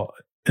football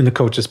in the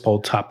coaches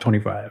poll top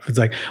 25. It's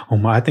like,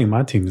 I think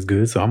my team is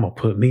good, so I'm gonna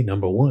put me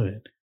number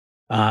 1.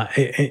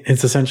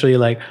 It's essentially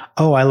like,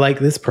 I like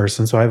this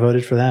person, so I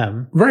voted for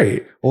them.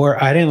 Right.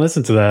 Or I didn't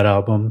listen to that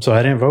album, so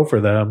I didn't vote for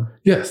them.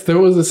 Yes, there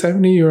was a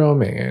 70-year-old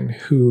man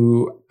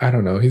who, I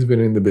don't know, he's been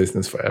in the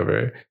business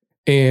forever,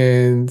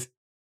 and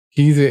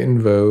he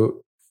didn't vote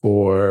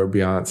for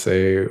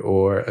Beyonce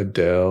or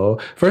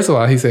Adele. First of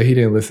all, he said he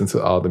didn't listen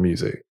to all the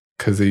music.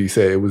 because he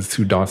said it was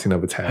too daunting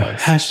of a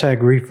task.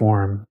 Hashtag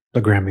reform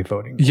the Grammy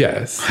voting.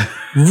 Yes.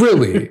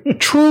 Really.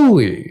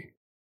 Truly.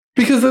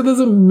 Because that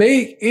doesn't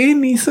make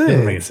any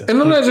sense.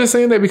 And I'm not just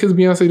saying that because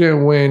Beyonce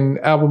didn't win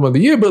Album of the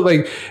Year, but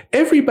like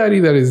everybody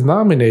that is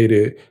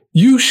nominated,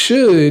 you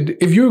should,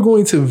 if you're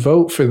going to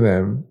vote for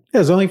them.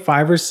 There's only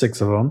 5 or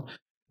 6 of them.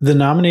 The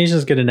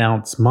nominations get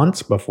announced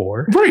months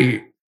before.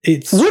 Right.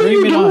 It's what are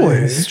you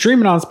doing?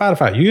 Streaming on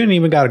Spotify. You ain't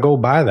even got to go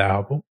buy the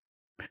album.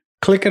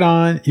 Click it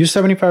on. You're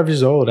 75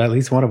 years old, at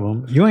least one of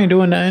them. You ain't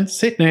doing nothing.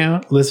 Sit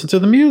down, listen to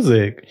the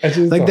music.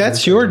 Like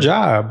that's your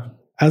job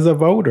as a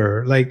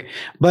voter. Like,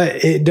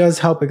 but it does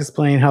help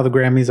explain how the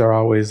Grammys are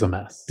always a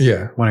mess.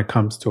 Yeah. When it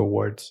comes to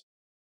awards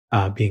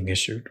being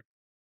issued.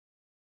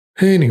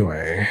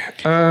 Anyway,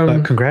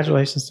 but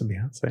congratulations to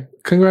Beyonce.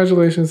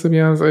 Congratulations to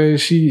Beyonce.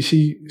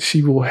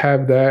 She will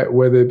have that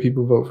whether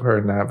people vote for her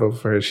or not vote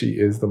for her. She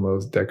is the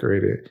most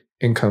decorated,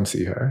 and come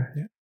see her.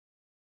 Yeah.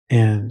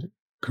 And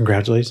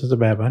congratulations to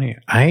Bad Bunny.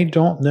 I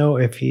don't know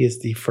if he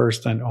is the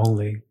first and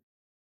only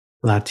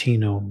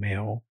Latino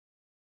male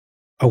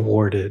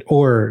awarded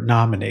or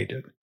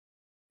nominated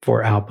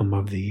for Album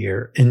of the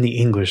Year in the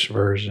English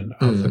version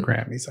of the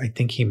Grammys. I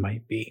think he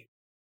might be.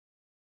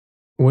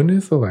 When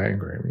is the Latin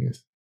Grammys?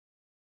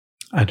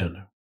 I don't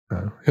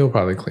know. He'll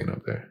probably clean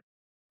up there.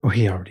 Well,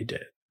 he already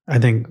did. I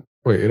think.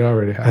 Wait, it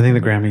already happened? I think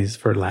the Grammys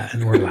for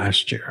Latin were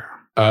last year.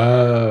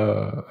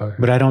 Okay.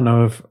 But I don't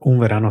know if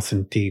Un Verano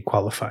Sin Ti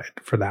qualified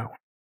for that one.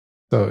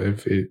 So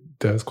if it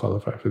does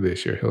qualify for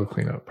this year, he'll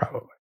clean up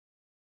probably.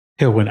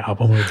 He'll win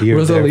Album of the Year.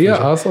 Rosalia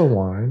also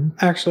won.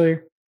 Actually,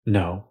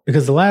 no.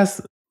 Because the last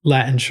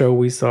Latin show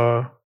we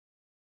saw,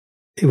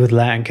 it was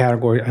Latin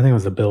category. I think it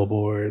was the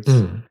Billboards.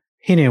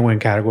 He didn't win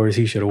categories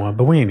he should have won,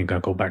 but we ain't even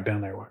going to go back down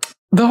there.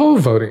 The whole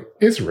voting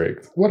is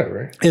rigged.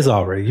 Whatever. It's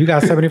all rigged. You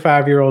got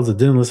 75-year-olds that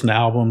didn't listen to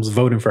albums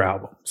voting for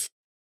albums.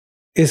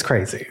 It's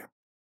crazy.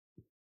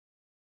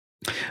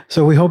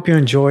 So we hope you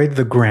enjoyed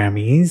the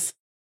Grammys.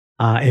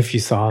 If you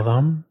saw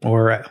them,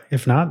 or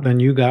if not, then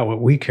you got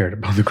what we cared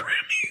about the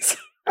Grammys.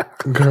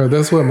 Girl,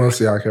 that's what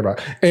most of y'all care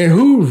about. And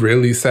who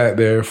really sat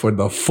there for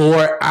the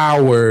 4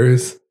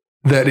 hours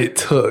that it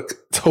took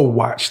to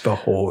watch the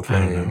whole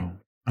thing?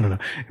 I don't know.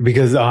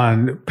 Because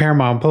on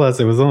Paramount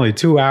Plus, it was only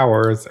 2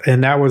 hours,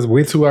 and that was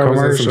with 2 hours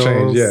and some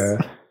change. Yeah.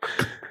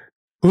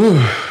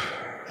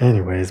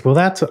 Anyways, well,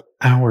 that's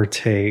our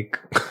take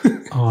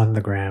on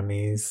the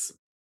Grammys.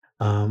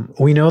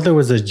 We know there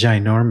was a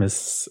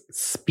ginormous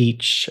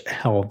speech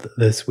held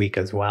this week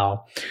as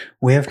well.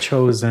 We have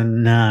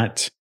chosen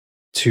not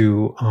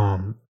to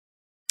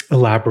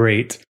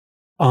elaborate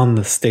on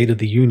the State of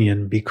the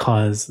Union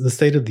because the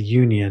State of the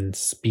Union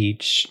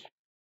speech,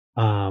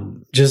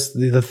 just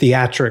the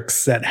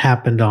theatrics that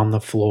happened on the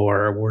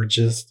floor were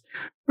just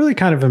really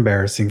kind of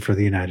embarrassing for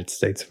the United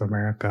States of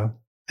America.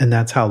 And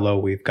that's how low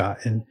we've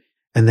gotten.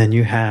 And then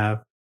you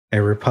have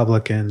a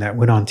Republican that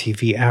went on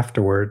TV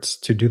afterwards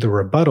to do the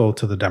rebuttal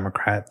to the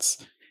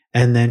Democrats.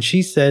 And then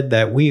she said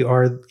that we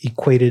are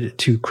equated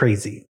to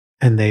crazy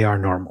and they are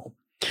normal.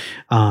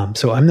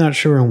 So I'm not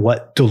sure in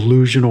what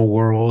delusional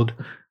world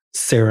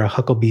Sarah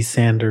Huckabee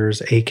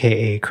Sanders,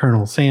 aka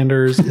Colonel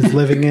Sanders, is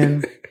living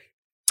in.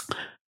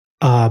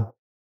 But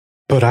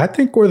I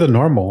think we're the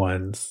normal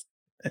ones.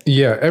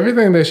 Yeah,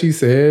 everything that she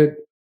said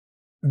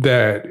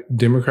that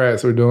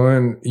Democrats are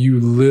doing, you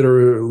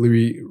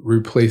literally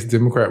replace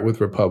Democrat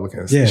with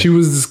Republicans. Yeah. She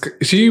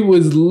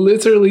was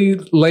literally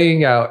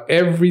laying out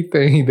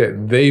everything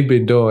that they've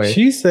been doing.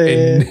 She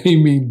said, and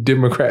naming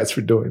Democrats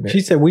for doing that. She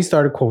said, we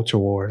started culture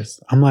wars.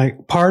 I'm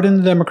like, pardon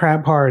the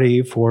Democrat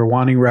Party for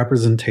wanting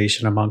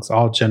representation amongst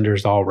all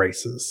genders, all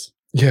races.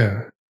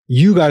 Yeah.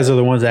 You guys are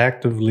the ones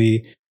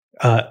actively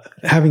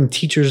having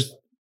teachers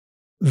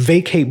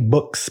vacate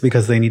books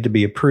because they need to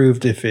be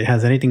approved. If it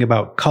has anything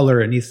about color,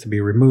 it needs to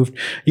be removed.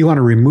 You want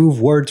to remove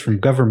words from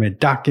government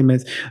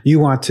documents. You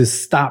want to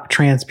stop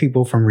trans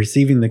people from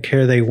receiving the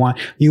care they want.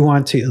 You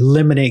want to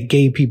eliminate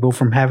gay people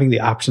from having the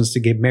options to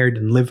get married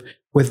and live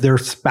with their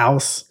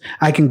spouse.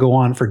 I can go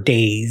on for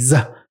days.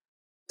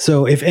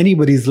 So if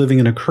anybody's living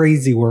in a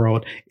crazy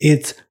world,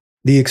 it's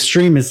the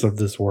extremists of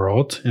this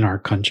world in our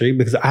country,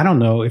 because I don't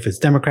know if it's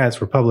Democrats,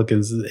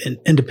 Republicans, and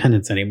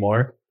independents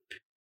anymore.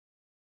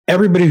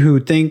 Everybody who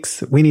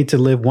thinks we need to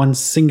live one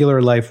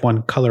singular life,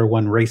 one color,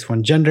 one race,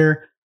 one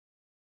gender,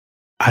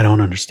 I don't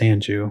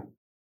understand you.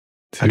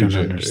 I don't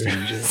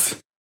understand you.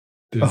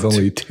 There's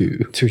only two.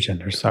 Two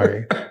genders,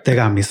 sorry. They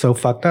got me so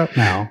fucked up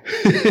now.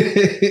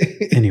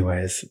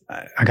 Anyways,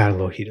 I got a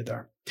little heated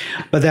there.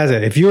 But that's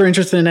it. If you're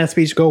interested in that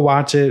speech, go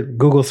watch it.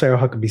 Google Sarah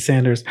Huckabee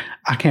Sanders.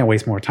 I can't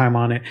waste more time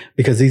on it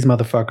because these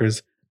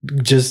motherfuckers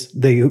just,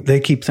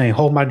 they keep saying,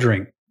 hold my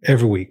drink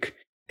every week.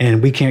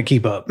 And we can't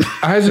keep up.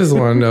 I just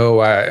want to know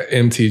why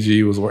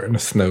MTG was wearing a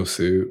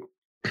snowsuit.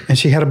 And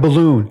she had a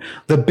balloon.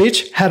 The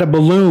bitch had a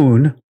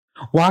balloon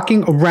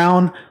walking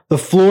around the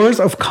floors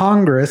of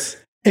Congress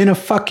in a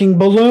fucking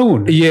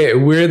balloon. Yeah,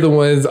 we're the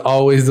ones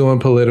always doing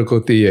political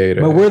theater.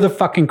 But we're the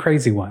fucking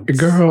crazy ones.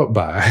 Girl,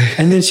 bye.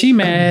 And then she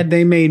mad.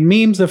 They made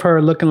memes of her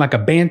looking like a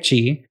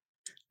banshee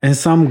And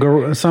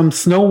some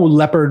snow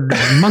leopard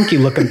monkey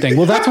looking thing.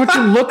 Well, that's what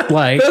you look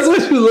like. That's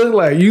what you look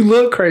like. You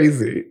look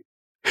crazy.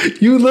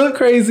 You look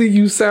crazy.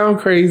 You sound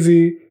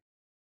crazy.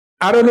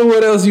 I don't know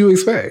what else you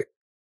expect.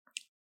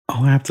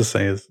 All I have to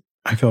say is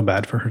I feel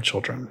bad for her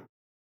children.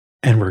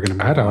 And we're going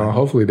to move on.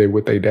 Hopefully they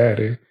with their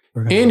daddy.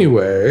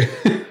 Anyway.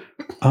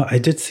 I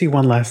did see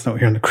one last note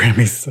here on the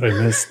Grammys that I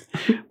missed.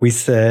 We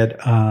said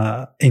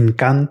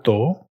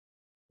Encanto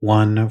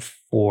won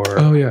for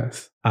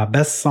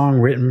Best Song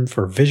Written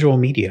for Visual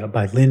Media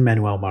by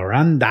Lin-Manuel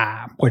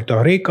Miranda,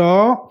 Puerto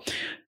Rico.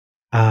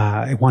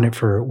 I won it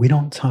for We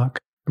Don't Talk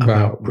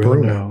About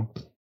Bruno.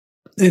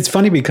 It's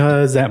funny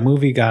because that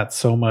movie got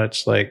so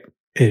much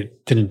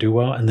it didn't do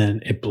well and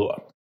then it blew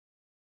up.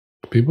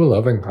 People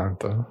love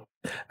Encanto.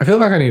 I feel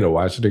like I need to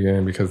watch it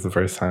again because the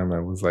first time I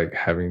was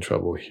having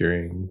trouble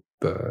hearing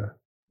the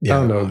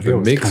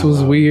mix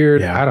was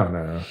weird. Yeah. I don't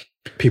know.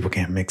 People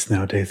can't mix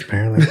nowadays,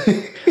 apparently.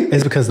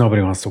 It's because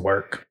nobody wants to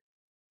work.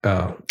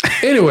 Oh.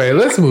 Anyway,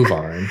 let's move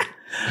on.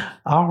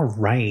 All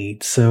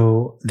right.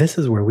 So this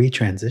is where we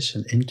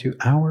transition into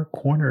our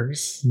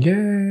corners.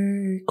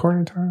 Yay.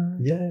 Corner time.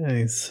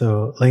 Yay.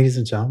 So ladies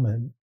and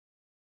gentlemen,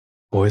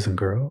 boys and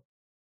girls,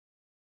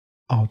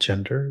 all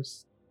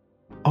genders,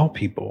 all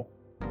people,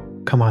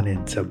 come on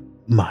into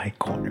my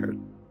corner.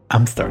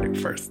 I'm starting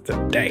first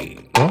today.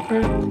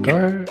 Okay. Go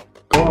ahead.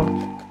 Go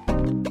on.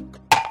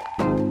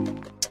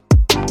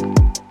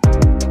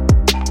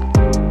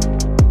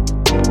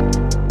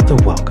 So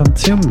welcome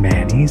to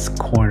Manny's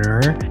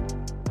Corner.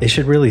 It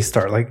should really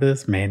start like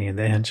this. Manny and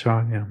then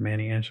Sean. Yeah,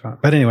 Manny and Sean.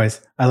 But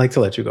anyways, I like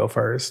to let you go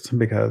first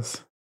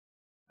because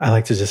I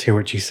like to just hear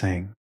what you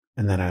sing.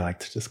 And then I like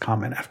to just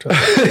comment after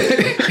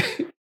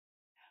that.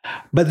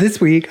 But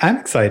this week, I'm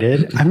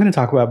excited. I'm going to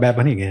talk about Bad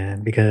Bunny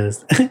again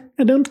because I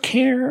don't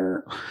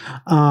care.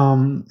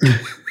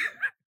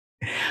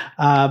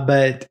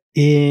 But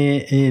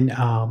in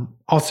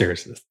all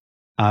seriousness,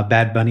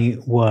 Bad Bunny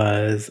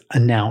was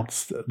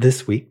announced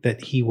this week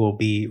that he will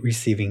be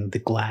receiving the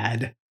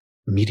GLAAD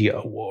Media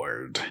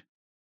Award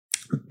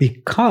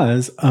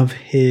because of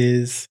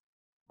his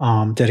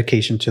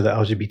dedication to the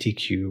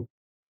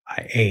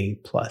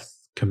LGBTQIA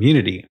plus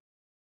community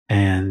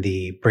and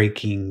the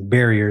breaking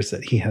barriers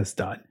that he has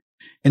done.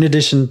 In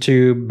addition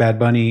to Bad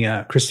Bunny,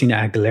 Christina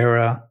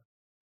Aguilera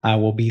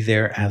will be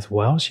there as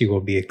well. She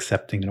will be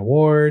accepting an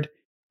award.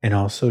 And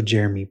also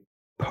Jeremy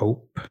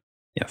Pope.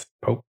 Yes,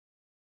 Pope.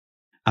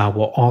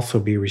 Will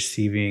also be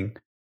receiving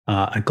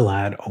a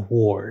GLAAD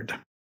award.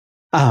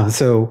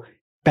 So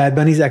Bad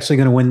Bunny's actually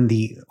going to win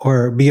be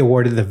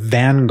awarded the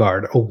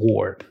Vanguard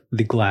Award,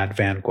 the GLAAD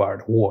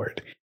Vanguard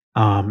Award.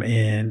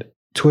 And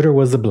Twitter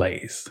was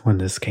ablaze when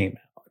this came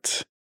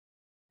out.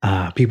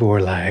 People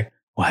were like,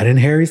 why didn't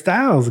Harry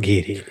Styles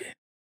get it?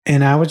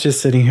 And I was just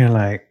sitting here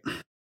like,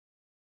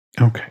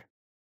 okay,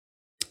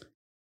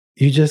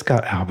 you just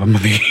got album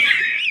of the year.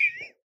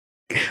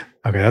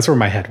 Okay, that's where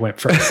my head went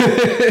first.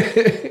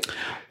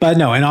 But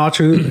no, in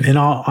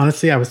all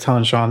honesty, I was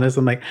telling Sean this.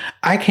 I'm like,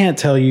 I can't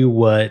tell you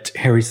what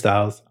Harry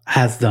Styles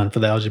has done for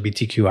the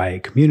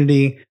LGBTQIA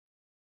community,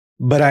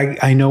 but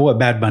I know what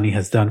Bad Bunny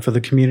has done for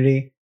the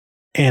community.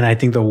 And I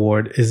think the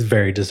award is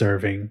very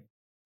deserving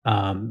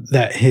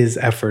that his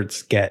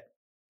efforts get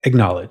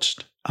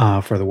acknowledged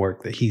for the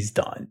work that he's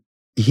done.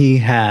 He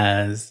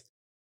has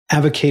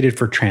advocated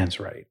for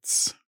trans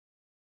rights.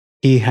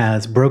 He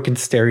has broken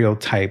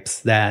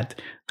stereotypes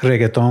that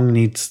reggaeton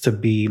needs to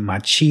be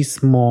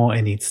machismo,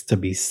 it needs to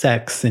be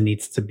sex, it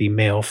needs to be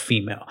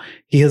male-female.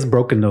 He has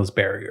broken those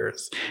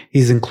barriers.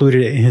 He's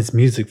included it in his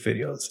music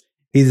videos.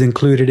 He's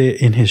included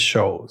it in his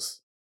shows.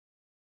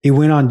 He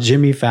went on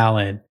Jimmy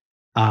Fallon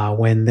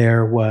when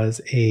there was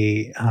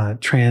a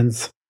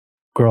trans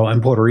girl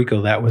in Puerto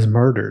Rico that was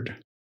murdered.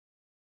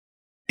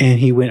 And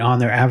he went on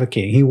there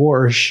advocating. He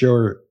wore a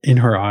shirt in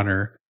her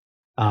honor,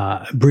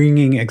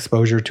 bringing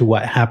exposure to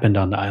what happened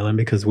on the island,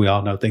 because we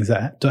all know things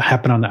that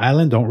happen on the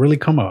island don't really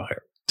come out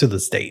to the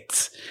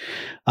States.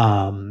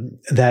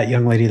 That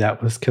young lady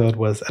that was killed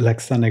was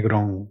Alexa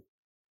Negron.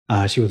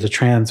 She was a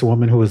trans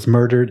woman who was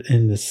murdered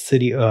in the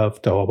city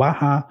of Toa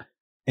Baja.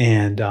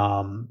 And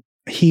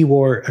he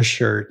wore a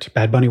shirt,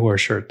 Bad Bunny wore a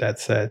shirt that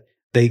said,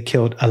 "They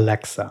killed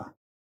Alexa,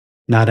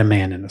 not a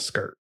man in a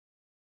skirt."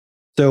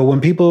 So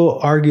when people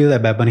argue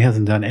that Bad Bunny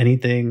hasn't done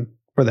anything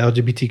for the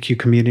LGBTQ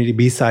community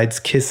besides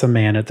kiss a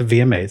man at the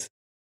VMAs,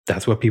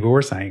 that's what people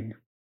were saying.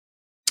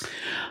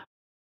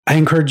 I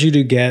encourage you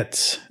to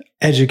get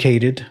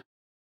educated.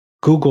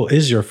 Google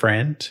is your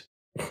friend.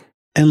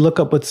 And look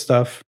up what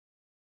stuff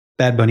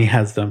Bad Bunny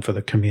has done for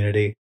the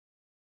community.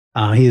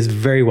 He is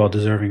very well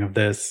deserving of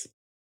this.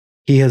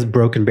 He has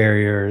broken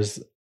barriers.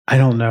 I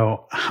don't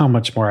know how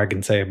much more I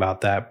can say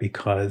about that,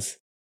 because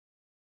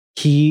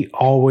he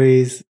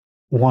always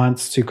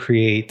wants to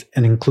create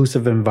an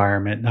inclusive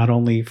environment, not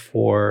only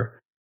for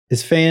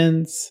his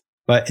fans,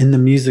 but in the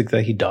music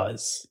that he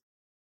does.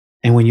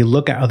 And when you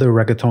look at other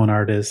reggaeton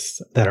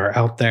artists that are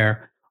out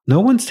there, no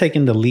one's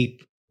taken the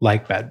leap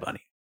like Bad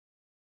Bunny.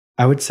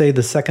 I would say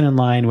the second in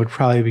line would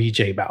probably be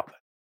J Balvin.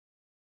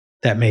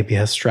 That maybe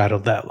has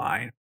straddled that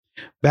line.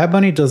 Bad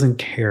Bunny doesn't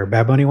care.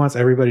 Bad Bunny wants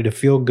everybody to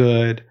feel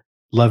good,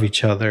 love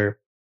each other.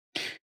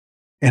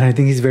 And I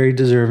think he's very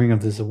deserving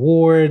of this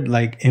award.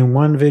 Like in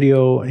one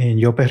video in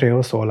Yo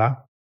Perreo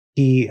Sola,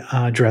 he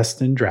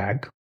dressed in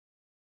drag.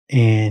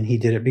 And he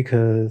did it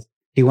because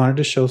he wanted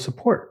to show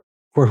support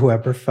for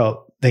whoever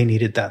felt they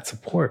needed that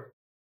support.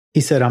 He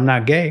said, I'm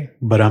not gay,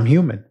 but I'm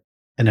human.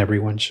 And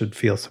everyone should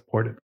feel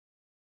supported.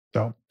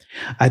 So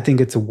I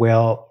think it's a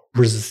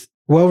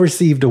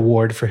well-received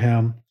award for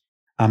him.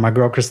 My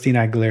girl,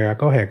 Christina Aguilera,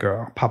 go ahead,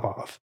 girl, pop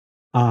off.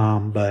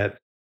 But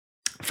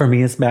for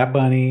me, it's Bad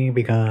Bunny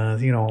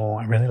because,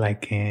 I really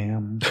like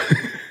him.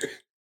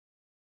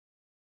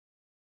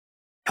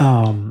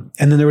 And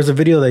then there was a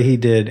video that he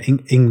did,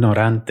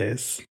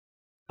 Ignorantes,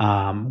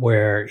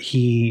 where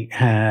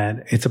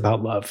it's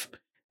about love.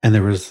 And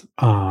there was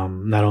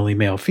not only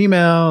male,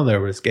 female, there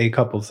was gay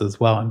couples as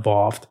well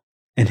involved.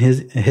 And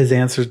his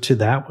answer to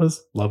that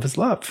was love is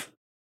love.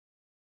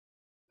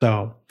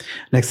 So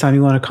next time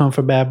you want to come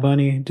for Bad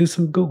Bunny, do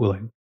some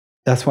Googling.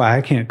 That's why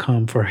I can't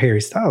come for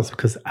Harry Styles,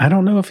 because I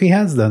don't know if he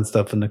has done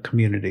stuff in the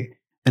community.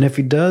 And if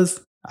he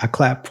does, I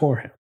clap for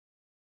him.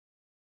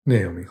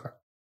 Naomi clap.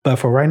 But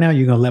for right now,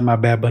 you're going to let my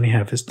Bad Bunny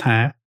have his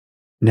time.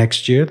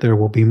 Next year, there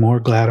will be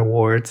more GLAAD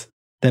awards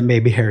that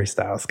maybe Harry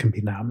Styles can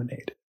be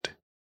nominated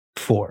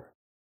for.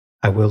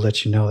 I will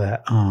let you know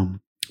that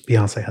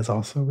Beyonce has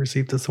also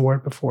received this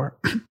award before.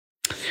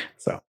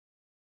 So,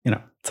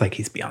 it's like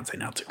he's Beyonce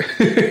now too.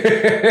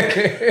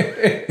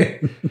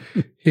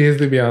 He is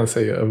the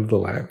Beyonce of the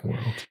Latin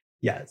world.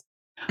 Yes.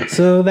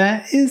 So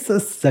that is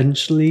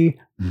essentially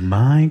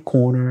my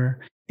corner.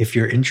 If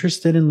you're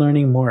interested in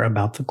learning more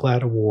about the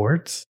GLAAD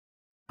Awards,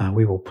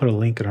 we will put a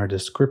link in our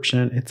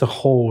description. It's a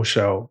whole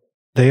show.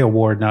 They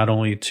award not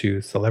only to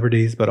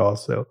celebrities, but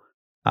also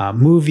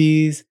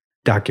movies,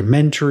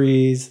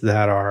 documentaries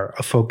that are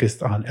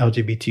focused on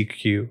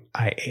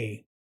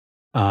LGBTQIA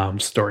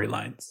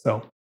storylines.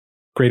 So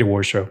great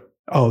award show.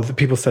 Oh, the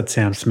people said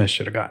Sam Smith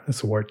should have gotten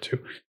this award too.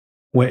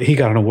 He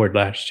got an award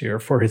last year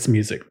for his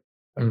music.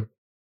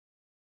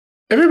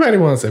 Everybody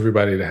wants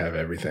everybody to have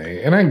everything.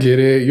 And I get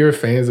it. You're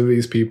fans of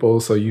these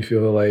people, so you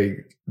feel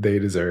like they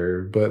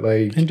deserve. But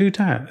like in due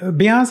time.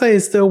 Beyonce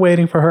is still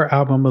waiting for her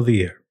album of the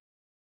year.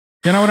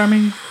 You know what I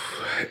mean?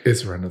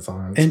 It's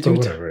Renaissance. In due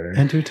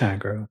time,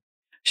 girl.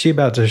 She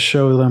about to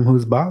show them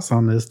who's boss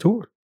on this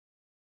tour.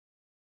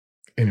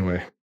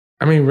 Anyway,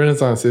 I mean,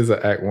 Renaissance is an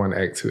Act 1,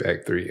 Act 2,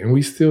 Act 3. And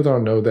we still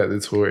don't know that the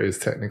tour is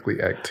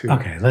technically Act 2.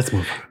 Okay, let's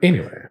move on.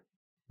 Anyway.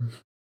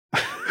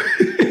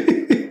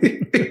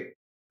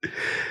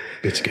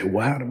 Bitch, get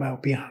wild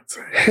about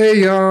Beyonce.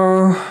 Hey,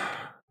 y'all.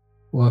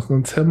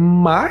 Welcome to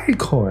my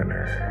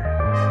corner.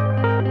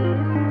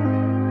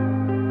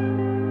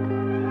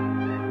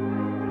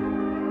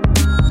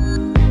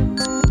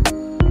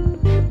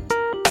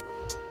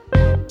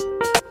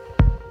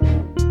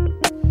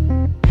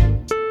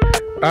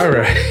 All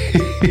right.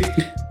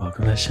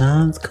 Welcome to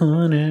Sean's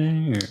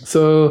Corner.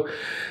 So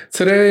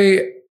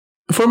today,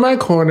 for my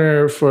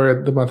corner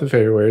for the month of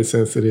February,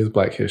 since it is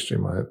Black History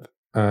Month,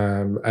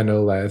 I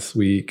know last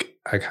week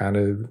I kind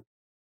of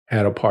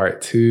had a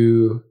part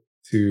 2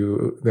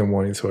 to them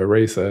wanting to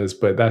erase us,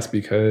 but that's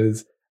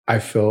because I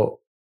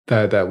felt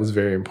that was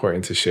very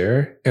important to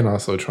share, and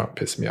also Trump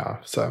pissed me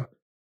off. So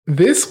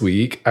this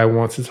week I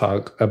want to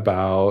talk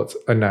about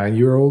a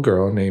 9-year-old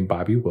girl named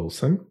Bobby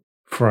Wilson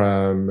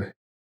from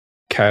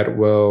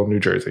Cadwell, New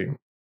Jersey.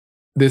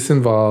 This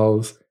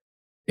involves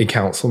a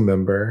council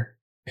member.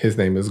 His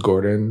name is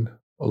Gordon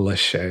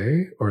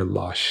Lachey or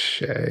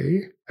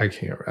Lachey. I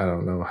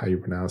don't know how you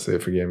pronounce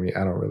it. Forgive me.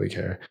 I don't really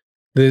care.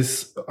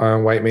 This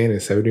white man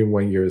is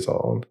 71 years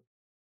old.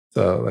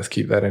 So let's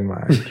keep that in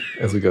mind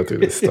as we go through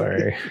this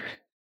story.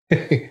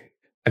 A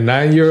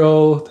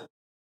 9-year-old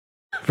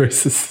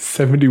versus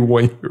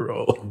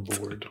 71-year-old.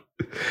 Lord.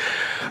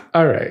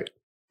 All right.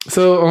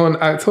 So on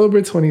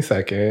October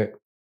 22nd,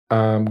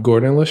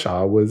 Gordon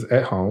Lachey was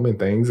at home and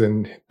things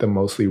in the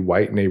mostly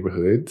white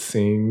neighborhood,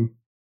 seeing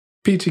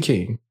peachy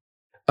keen.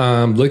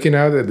 Looking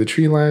out at the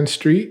tree-lined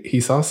street,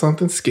 he saw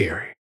something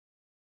scary.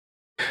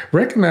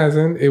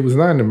 Recognizing it was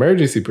not an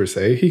emergency per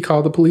se, he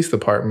called the police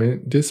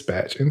department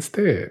dispatch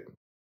instead.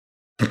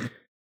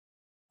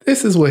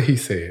 This is what he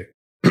said.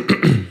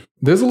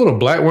 There's a little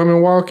black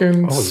woman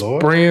walking,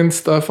 spraying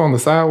stuff on the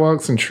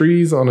sidewalks and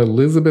trees on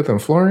Elizabeth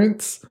and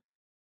Florence.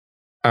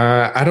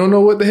 I don't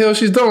know what the hell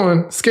she's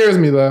doing. Scares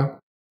me, though.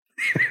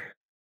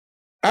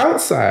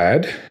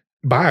 Outside,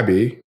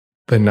 Bobby,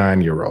 the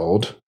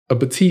 9-year-old, a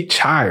petite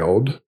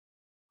child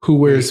who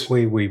wears...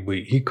 Wait.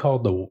 He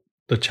called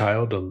the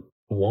child a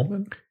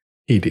woman?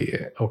 He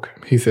did. Okay.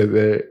 He says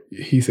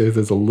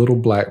there's a little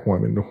black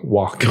woman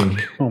walking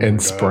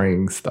and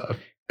spraying stuff.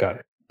 Got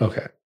it.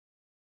 Okay.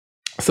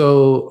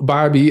 So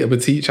Bobby, a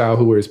petite child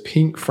who wears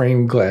pink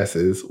framed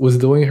glasses, was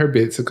doing her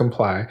bit to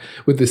comply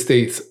with the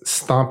state's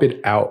Stomp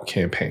It Out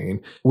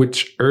campaign,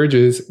 which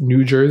urges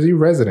New Jersey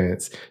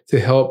residents to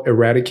help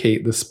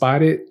eradicate the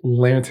spotted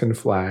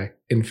lanternfly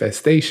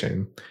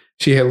infestation.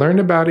 She had learned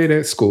about it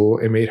at school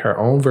and made her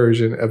own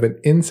version of an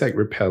insect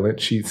repellent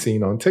she'd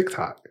seen on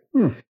TikTok.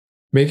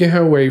 Making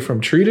her way from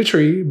tree to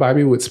tree,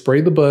 Bobby would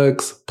spray the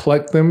bugs,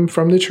 pluck them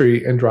from the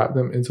tree, and drop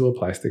them into a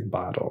plastic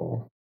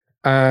bottle.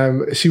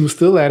 She was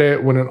still at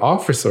it when an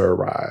officer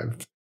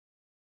arrived,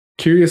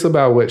 curious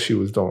about what she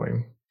was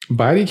doing.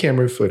 Body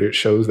camera footage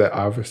shows that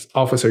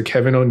Officer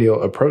Kevin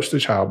O'Neill approached the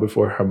child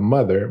before her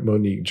mother,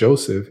 Monique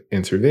Joseph,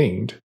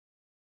 intervened.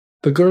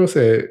 The girl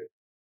said,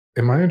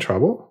 "Am I in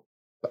trouble?"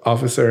 The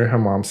officer and her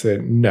mom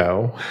said,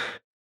 "No."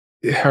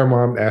 Her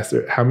mom asked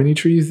her, "How many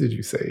trees did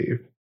you save?"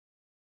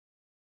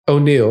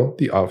 O'Neill,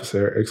 the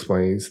officer,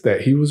 explains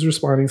that he was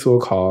responding to a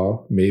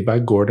call made by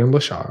Gordon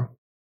LaShaw.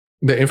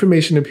 The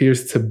information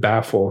appears to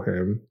baffled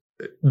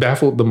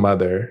the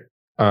mother,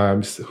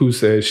 who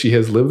says she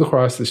has lived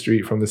across the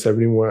street from the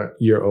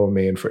 71-year-old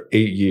man for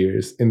 8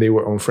 years, and they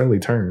were on friendly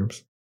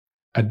terms.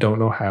 I don't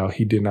know how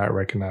he did not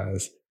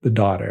recognize the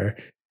daughter.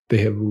 They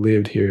have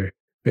lived here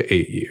for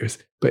 8 years.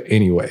 But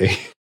anyway,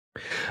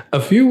 a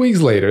few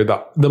weeks later,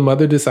 the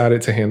mother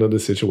decided to handle the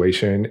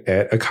situation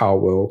at a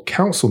Caldwell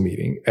council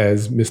meeting,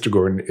 as Mr.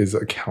 Gordon is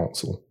a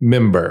council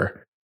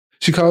member.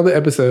 She called the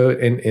episode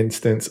an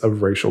instance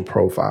of racial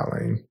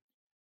profiling.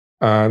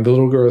 The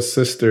little girl's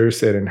sister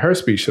said in her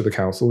speech to the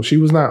council, she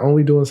was not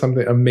only doing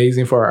something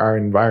amazing for our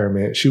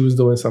environment, she was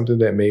doing something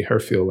that made her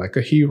feel like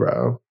a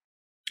hero.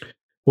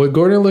 What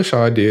Gordon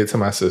LaShaw did to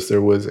my sister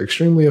was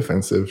extremely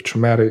offensive,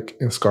 traumatic,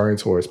 and scarring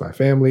towards my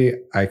family.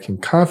 I can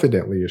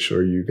confidently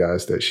assure you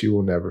guys that she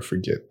will never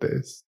forget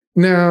this.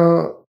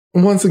 Now,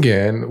 once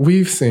again,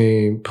 we've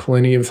seen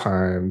plenty of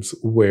times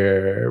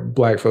where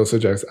Black folks are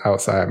just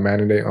outside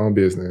minding their own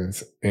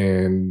business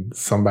and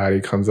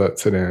somebody comes up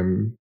to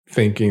them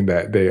thinking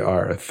that they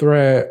are a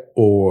threat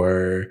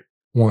or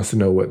wants to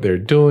know what they're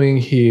doing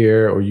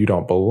here or you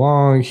don't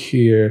belong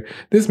here.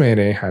 This man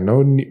ain't had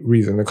no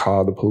reason to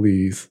call the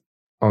police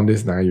on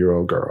this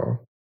 9-year-old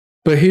girl.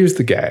 But here's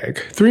the gag.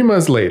 3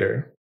 months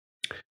later,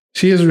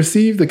 she has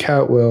received the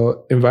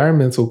Caldwell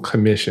Environmental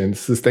Commission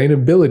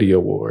Sustainability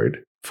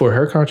Award for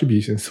her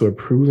contributions to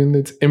improving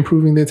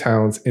the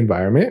town's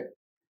environment.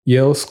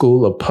 Yale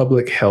School of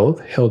Public Health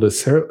held a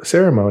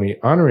ceremony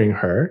honoring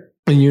her.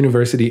 The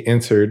university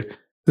entered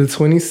the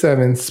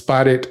 27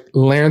 spotted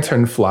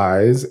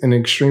lanternflies, an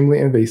extremely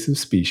invasive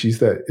species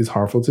that is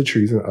harmful to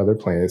trees and other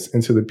plants,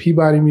 into the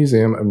Peabody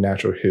Museum of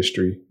Natural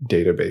History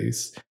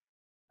database.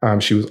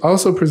 She was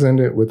also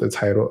presented with the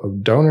title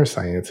of donor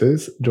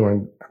scientist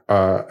during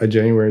a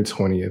January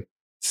 20th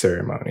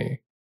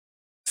ceremony.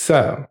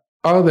 So,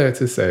 all that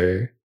to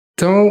say,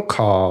 don't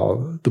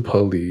call the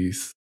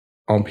police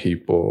on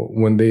people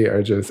when they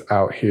are just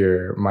out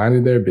here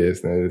minding their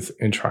business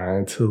and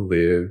trying to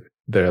live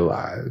their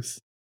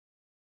lives.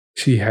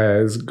 She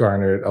has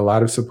garnered a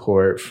lot of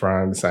support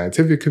from the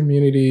scientific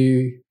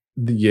community.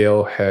 The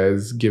Yale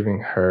has given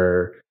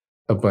her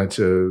a bunch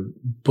of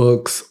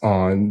books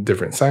on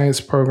different science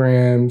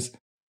programs,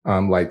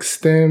 like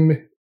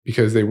STEM,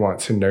 because they want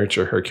to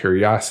nurture her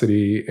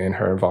curiosity and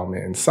her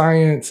involvement in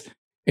science.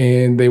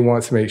 And they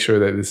want to make sure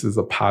that this is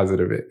a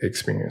positive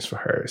experience for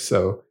her.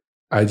 So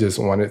I just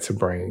wanted to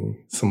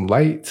bring some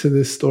light to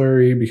this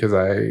story because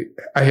I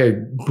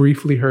had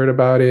briefly heard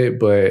about it,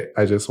 but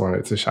I just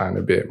wanted to shine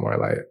a bit more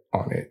light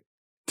on it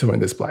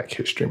during this Black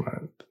History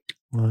Month.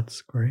 Well,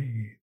 that's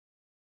great.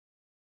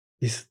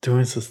 He's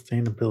doing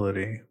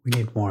sustainability. We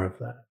need more of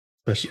that,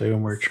 especially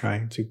when we're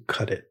trying to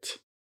cut it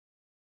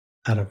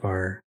out of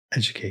our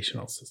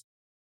educational system.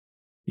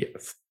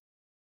 Yes.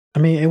 I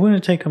mean, it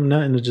wouldn't take him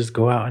nothing to just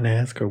go out and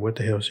ask her what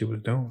the hell she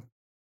was doing.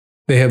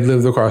 They have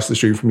lived across the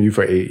street from you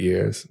for 8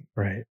 years.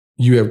 Right.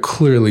 You have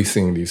clearly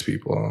seen these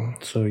people.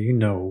 So you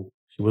know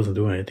she wasn't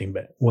doing anything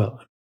bad.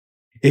 Well,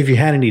 if you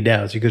had any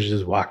doubts, you could have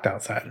just walked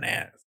outside and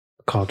asked.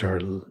 Called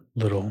her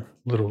little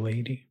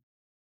lady.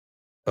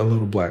 A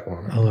little Black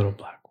woman. A little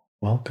Black woman.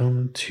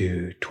 Welcome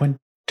to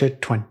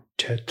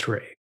 2023.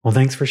 Well,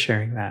 thanks for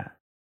sharing that.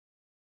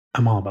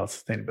 I'm all about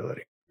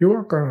sustainability. You're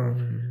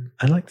welcome.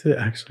 I'd like to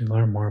actually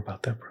learn more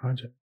about that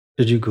project.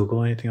 Did you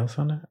Google anything else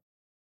on that?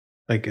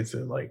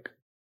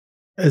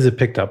 Is it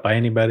picked up by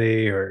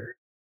anybody or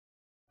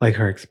like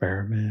her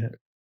experiment?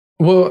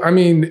 Well, I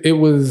mean, it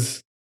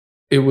was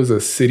a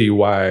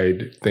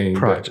citywide thing.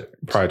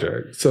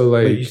 Project. So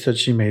but you said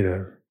she made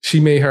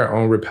her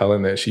own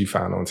repellent that she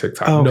found on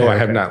TikTok. Oh, okay, no, I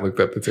have not looked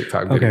up the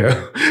TikTok video.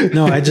 Okay.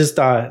 No, I just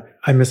thought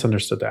I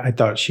misunderstood that. I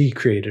thought she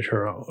created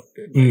her own.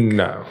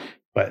 No.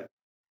 But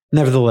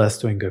nevertheless,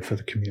 doing good for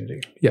the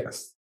community.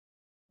 Yes.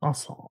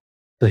 Awesome.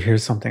 So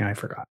here's something I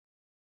forgot.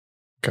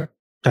 Okay.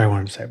 That I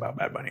wanted to say about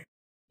Bad Bunny.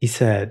 He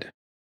said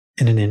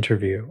in an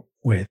interview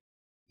with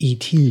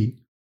E.T.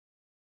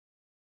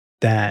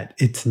 that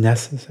it's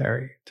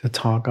necessary to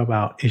talk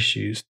about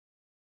issues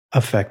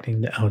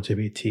affecting the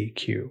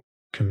LGBTQ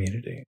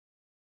community.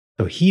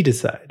 So he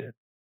decided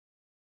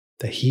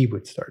that he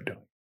would start doing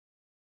it.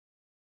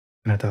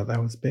 And I thought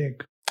that was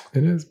big.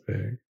 It is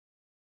big.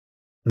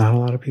 Not a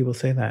lot of people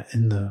say that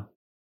in the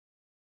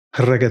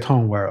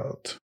reggaeton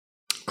world.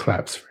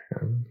 Claps for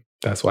him.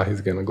 That's why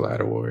he's getting a GLAAD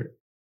award.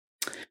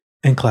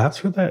 And claps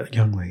for that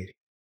young lady.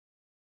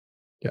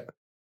 Yeah.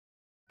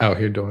 Out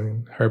here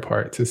doing her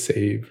part to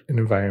save an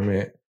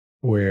environment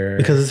Where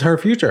Because it's her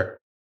future.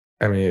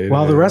 I mean,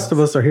 While the rest of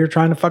us are here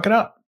trying to fuck it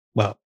up.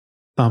 Well,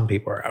 some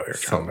people are out here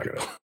trying to fuck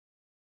it up.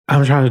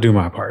 I'm trying to do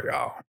my part,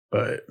 y'all.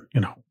 But,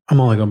 I'm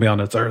only going to be on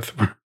this earth.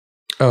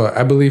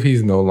 I believe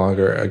he's no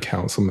longer a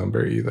council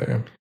member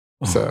either.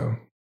 So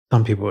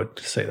some people would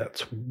say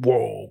that's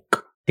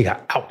woke. He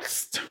got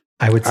ousted.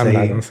 I would say. I'm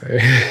not going to say.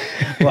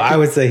 Well, I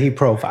would say he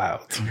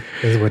profiled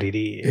is what he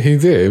did. He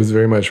did. It was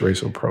very much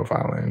racial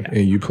profiling. Yeah.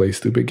 And you play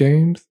stupid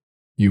games,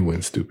 you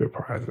win stupid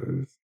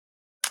prizes.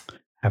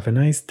 Have a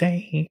nice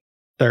day,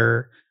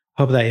 sir.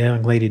 Hope that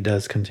young lady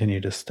does continue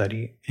to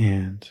study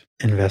and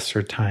invest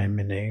her time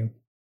in a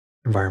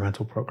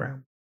environmental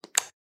program.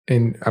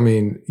 And I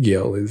mean,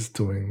 Yale is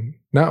doing,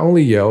 not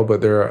only Yale,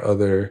 but there are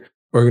other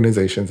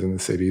organizations in the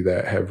city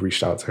that have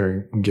reached out to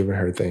her and given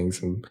her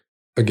things. And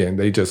again,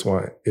 they just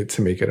want it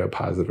to make it a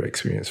positive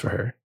experience for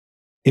her.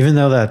 Even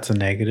though that's a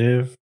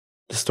negative,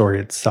 the story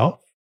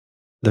itself,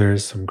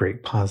 there's some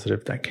great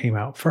positive that came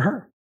out for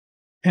her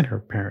and her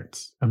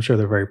parents. I'm sure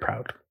they're very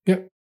proud.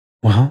 Yep.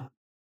 Well,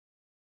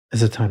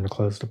 is it time to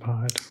close the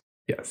pod?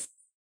 Yes.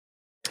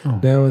 Oh.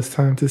 Now it's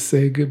time to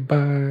say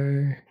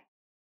goodbye.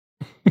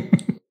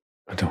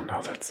 I don't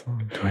know that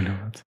song. Do I know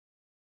that song?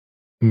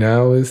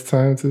 Now it's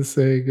time to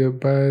say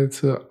goodbye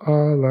to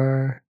all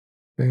our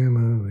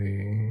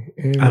family.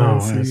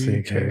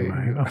 M-I-C-K.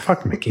 Oh,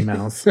 fuck Mickey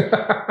Mouse.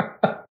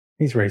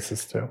 He's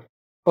racist too.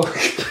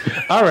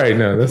 All right,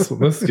 no,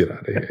 let's get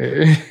out of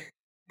here.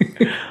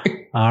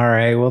 All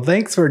right. Well,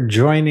 thanks for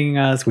joining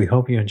us. We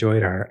hope you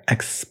enjoyed our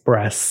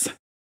Express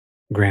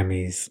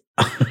Grammys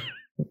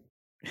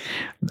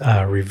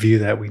review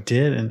that we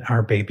did in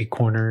our baby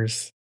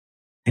corners.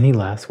 Any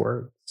last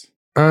words?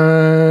 I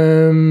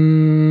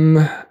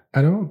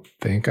don't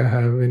think I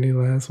have any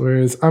last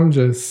words. I'm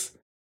just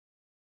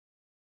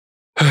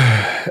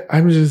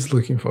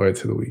looking forward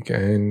to the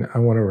weekend. I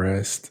want to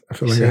rest. I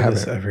feel like I have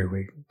this every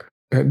week.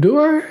 Do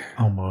I?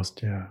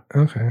 Almost, yeah.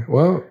 Okay.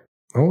 Well,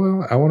 I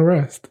want to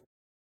rest.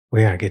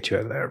 We gotta get you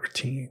out of that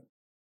routine.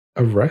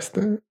 Of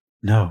resting?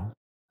 No,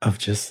 of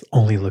just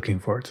only looking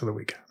forward to the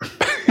weekend.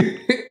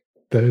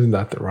 That is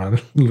not the wrong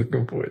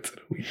looking forward to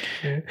the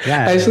weekend.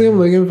 Yeah, actually, I'm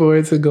looking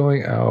forward to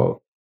going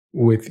out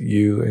with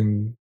you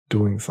and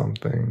doing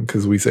something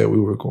because we said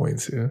we were going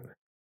to.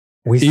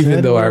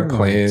 Even though our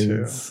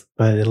plans,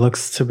 but it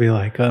looks to be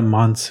like a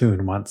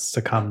monsoon wants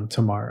to come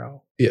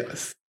tomorrow.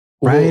 Yes,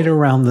 right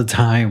around the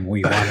time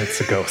we wanted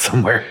to go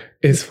somewhere.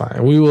 It's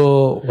fine. We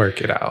will work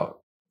it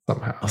out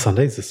somehow. Well,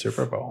 Sunday's the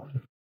Super Bowl.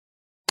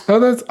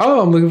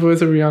 I'm looking forward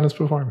to Rihanna's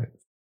performance.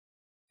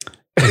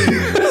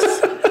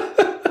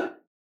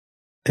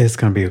 It's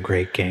going to be a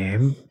great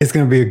game. It's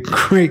going to be a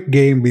great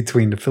game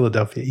between the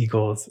Philadelphia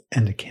Eagles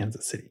and the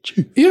Kansas City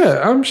Chiefs.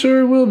 Yeah, I'm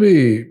sure it will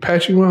be.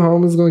 Patrick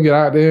Mahomes is going to get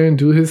out there and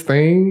do his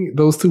thing.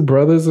 Those two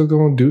brothers are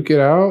going to duke it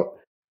out.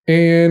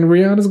 And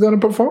Rihanna's going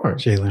to perform.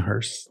 Jalen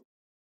Hurst.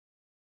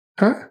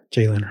 Huh?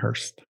 Jalen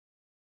Hurst.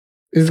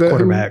 Is that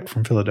quarterback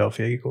from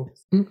Philadelphia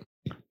Eagles?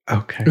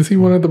 Okay. Is he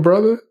one of the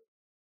brothers?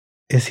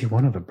 Is he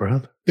one of the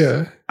brothers?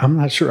 Yeah. I'm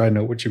not sure I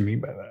know what you mean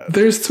by that.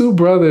 There's two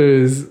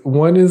brothers.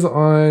 One is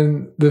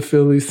on the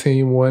Phillies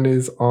team. One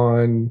is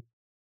on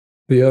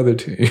the other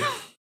team.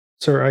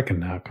 Sir, I can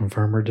now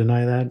confirm or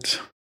deny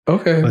that.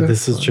 Okay. But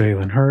this is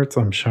Jalen Hurts.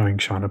 I'm showing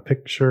Sean a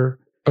picture.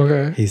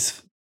 Okay.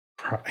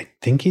 I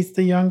think he's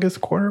the youngest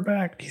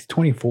quarterback. He's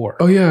 24.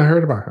 Oh, yeah. I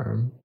heard about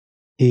him.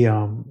 He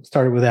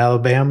started with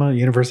Alabama,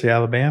 University of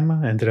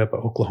Alabama, ended up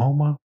at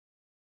Oklahoma.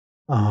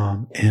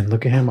 And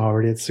look at him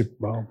already at Super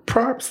Bowl.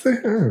 Props to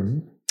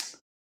him.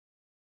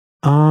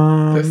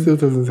 That still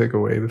doesn't take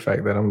away the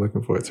fact that I'm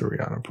looking forward to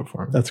Rihanna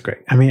performing. That's great.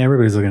 I mean,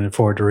 everybody's looking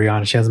forward to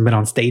Rihanna. She hasn't been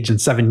on stage in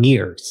 7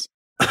 years.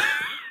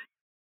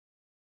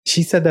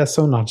 She said that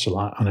so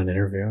nonchalant on an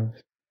interview.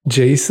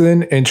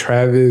 Jason and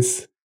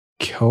Travis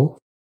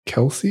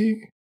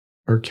Kelsey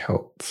or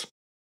Kelts?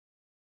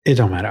 It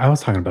don't matter. I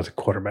was talking about the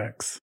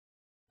quarterbacks.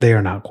 They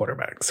are not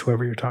quarterbacks,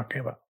 whoever you're talking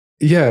about.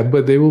 Yeah,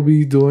 but they will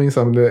be doing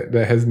something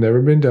that has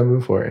never been done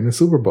before in the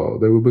Super Bowl.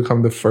 They will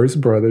become the first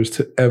brothers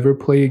to ever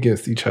play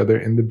against each other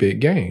in the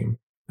big game.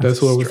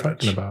 That's what we're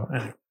talking about.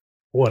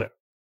 Whatever.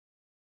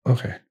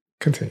 Okay,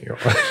 continue.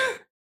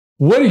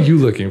 What are you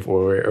looking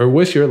for? Or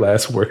what's your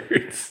last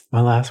words? My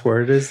last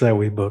word is that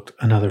we booked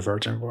another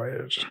Virgin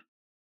voyage.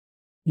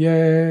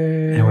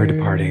 Yay. And we're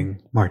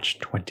departing March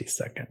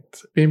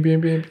 22nd. Bing,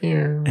 bing, bing,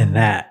 bing. And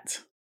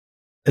that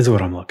is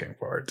what I'm looking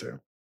forward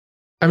to.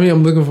 I mean,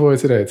 I'm looking forward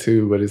to that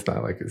too, but it's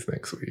not like it's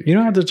next week. You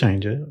don't have to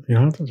change it. You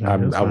don't have to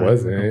change it. I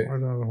wasn't.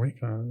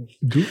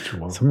 Do what you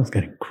want. Someone's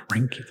getting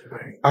cranky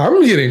today.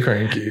 I'm getting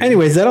cranky.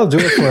 Anyways, that'll do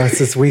it for us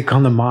this week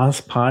on the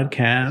Moss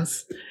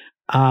Podcast.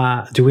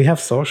 Do we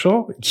have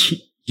social?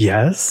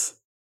 Yes.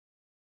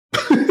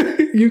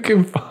 You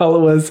can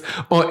follow us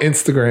on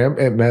Instagram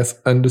at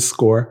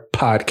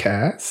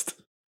Mass_podcast.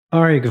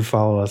 Or you can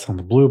follow us on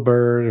the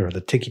Bluebird or the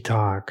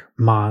TikTok,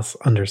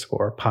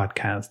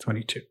 Moss_podcast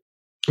 22.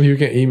 You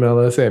can email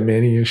us at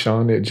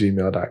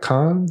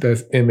mannyandsean@gmail.com.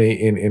 That's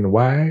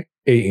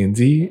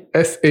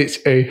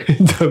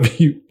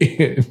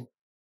MANNYANDSHAWN.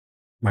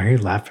 Why are you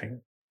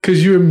laughing?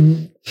 Because you're...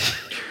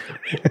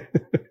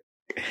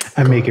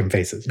 I'm making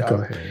faces. Go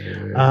ahead.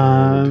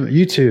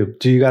 YouTube.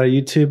 Do you got a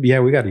YouTube? Yeah,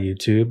 we got a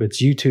YouTube.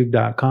 It's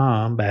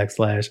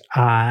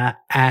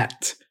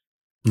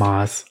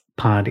youtube.com/@Moss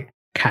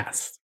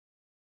Podcast.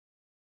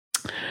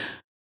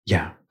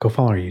 Yeah, go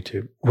follow our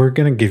YouTube. We're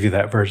going to give you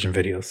that version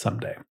video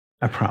someday.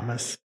 I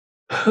promise.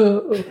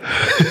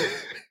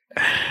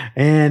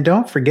 And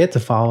don't forget to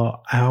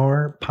follow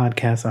our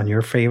podcast on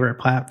your favorite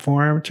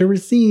platform to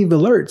receive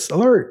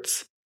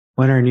alerts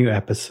when our new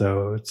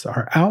episodes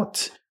are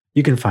out.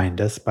 You can find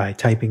us by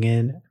typing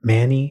in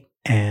Manny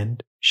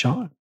and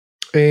Sean.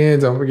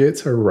 And don't forget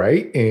to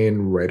write a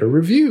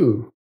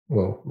review.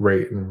 Well,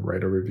 rate and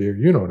write a review.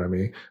 You know what I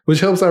mean? Which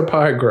helps our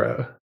pod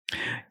grow.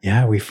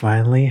 Yeah, we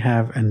finally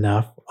have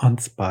enough on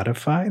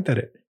Spotify that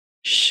it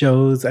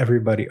shows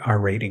everybody our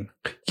rating.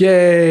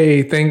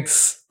 Yay.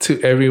 Thanks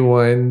to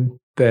everyone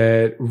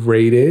that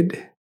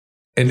rated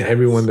and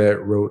everyone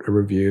that wrote a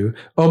review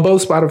on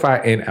both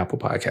Spotify and Apple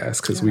Podcasts,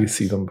 because we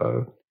see them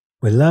both.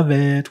 We love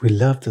it. We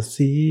love to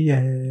see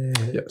it.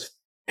 Yes.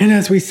 And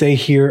as we say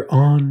here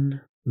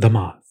on the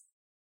Moss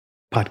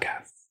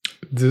Podcast,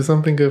 do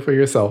something good for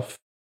yourself.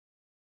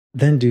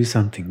 Then do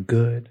something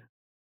good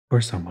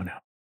for someone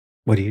else.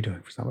 What are you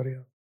doing for somebody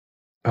else?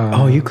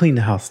 You cleaned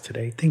the house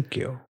today. Thank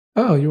you.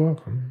 Oh, you're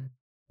welcome.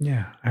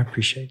 Yeah, I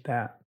appreciate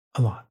that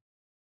a lot.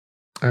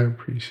 I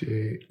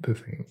appreciate the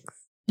things.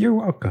 You're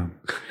welcome.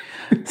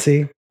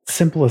 See,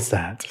 simple as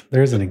that.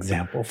 There's an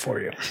example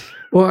for you.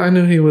 Well, I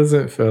knew he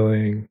wasn't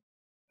feeling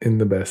in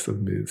the best of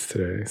moods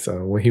today.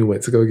 So when he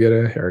went to go get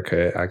a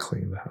haircut, I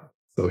cleaned the house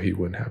so he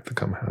wouldn't have to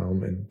come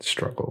home and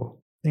struggle.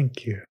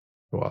 Thank you.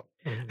 Well,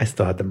 I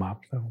still had the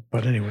mop though.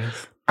 But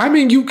anyways. I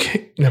mean, you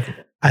can't. Never.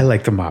 I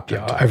like the mop,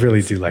 y'all. I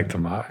really do like the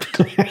mop.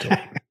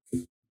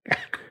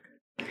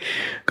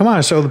 Come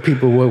on, show the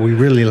people what we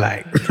really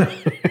like.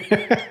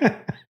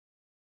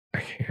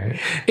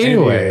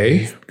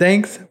 Anyway,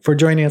 thanks for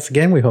joining us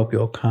again. We hope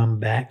you'll come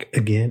back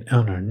again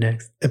on our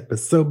next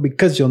episode,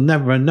 because you'll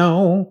never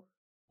know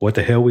what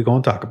the hell we're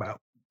going to talk about.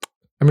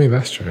 I mean,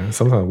 that's true.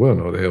 Sometimes we'll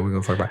know what the hell we're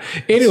going to talk about.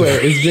 Anyway,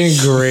 it's been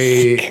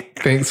great.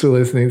 Thanks for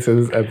listening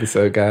to this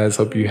episode, guys.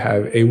 Hope you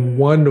have a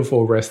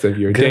wonderful rest of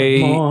your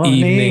day, morning,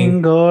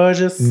 evening,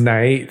 gorgeous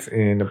night.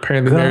 And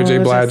apparently Mary J.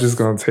 Blige is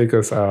going to take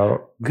us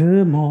out.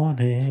 Good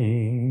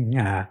morning.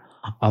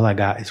 All I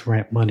got is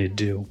rent money to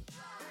do.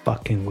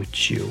 Fucking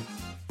with you.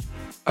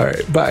 All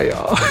right. Bye,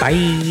 y'all.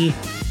 Bye.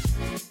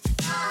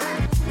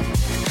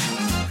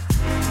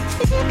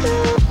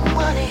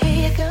 Wanna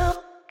hear you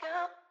go.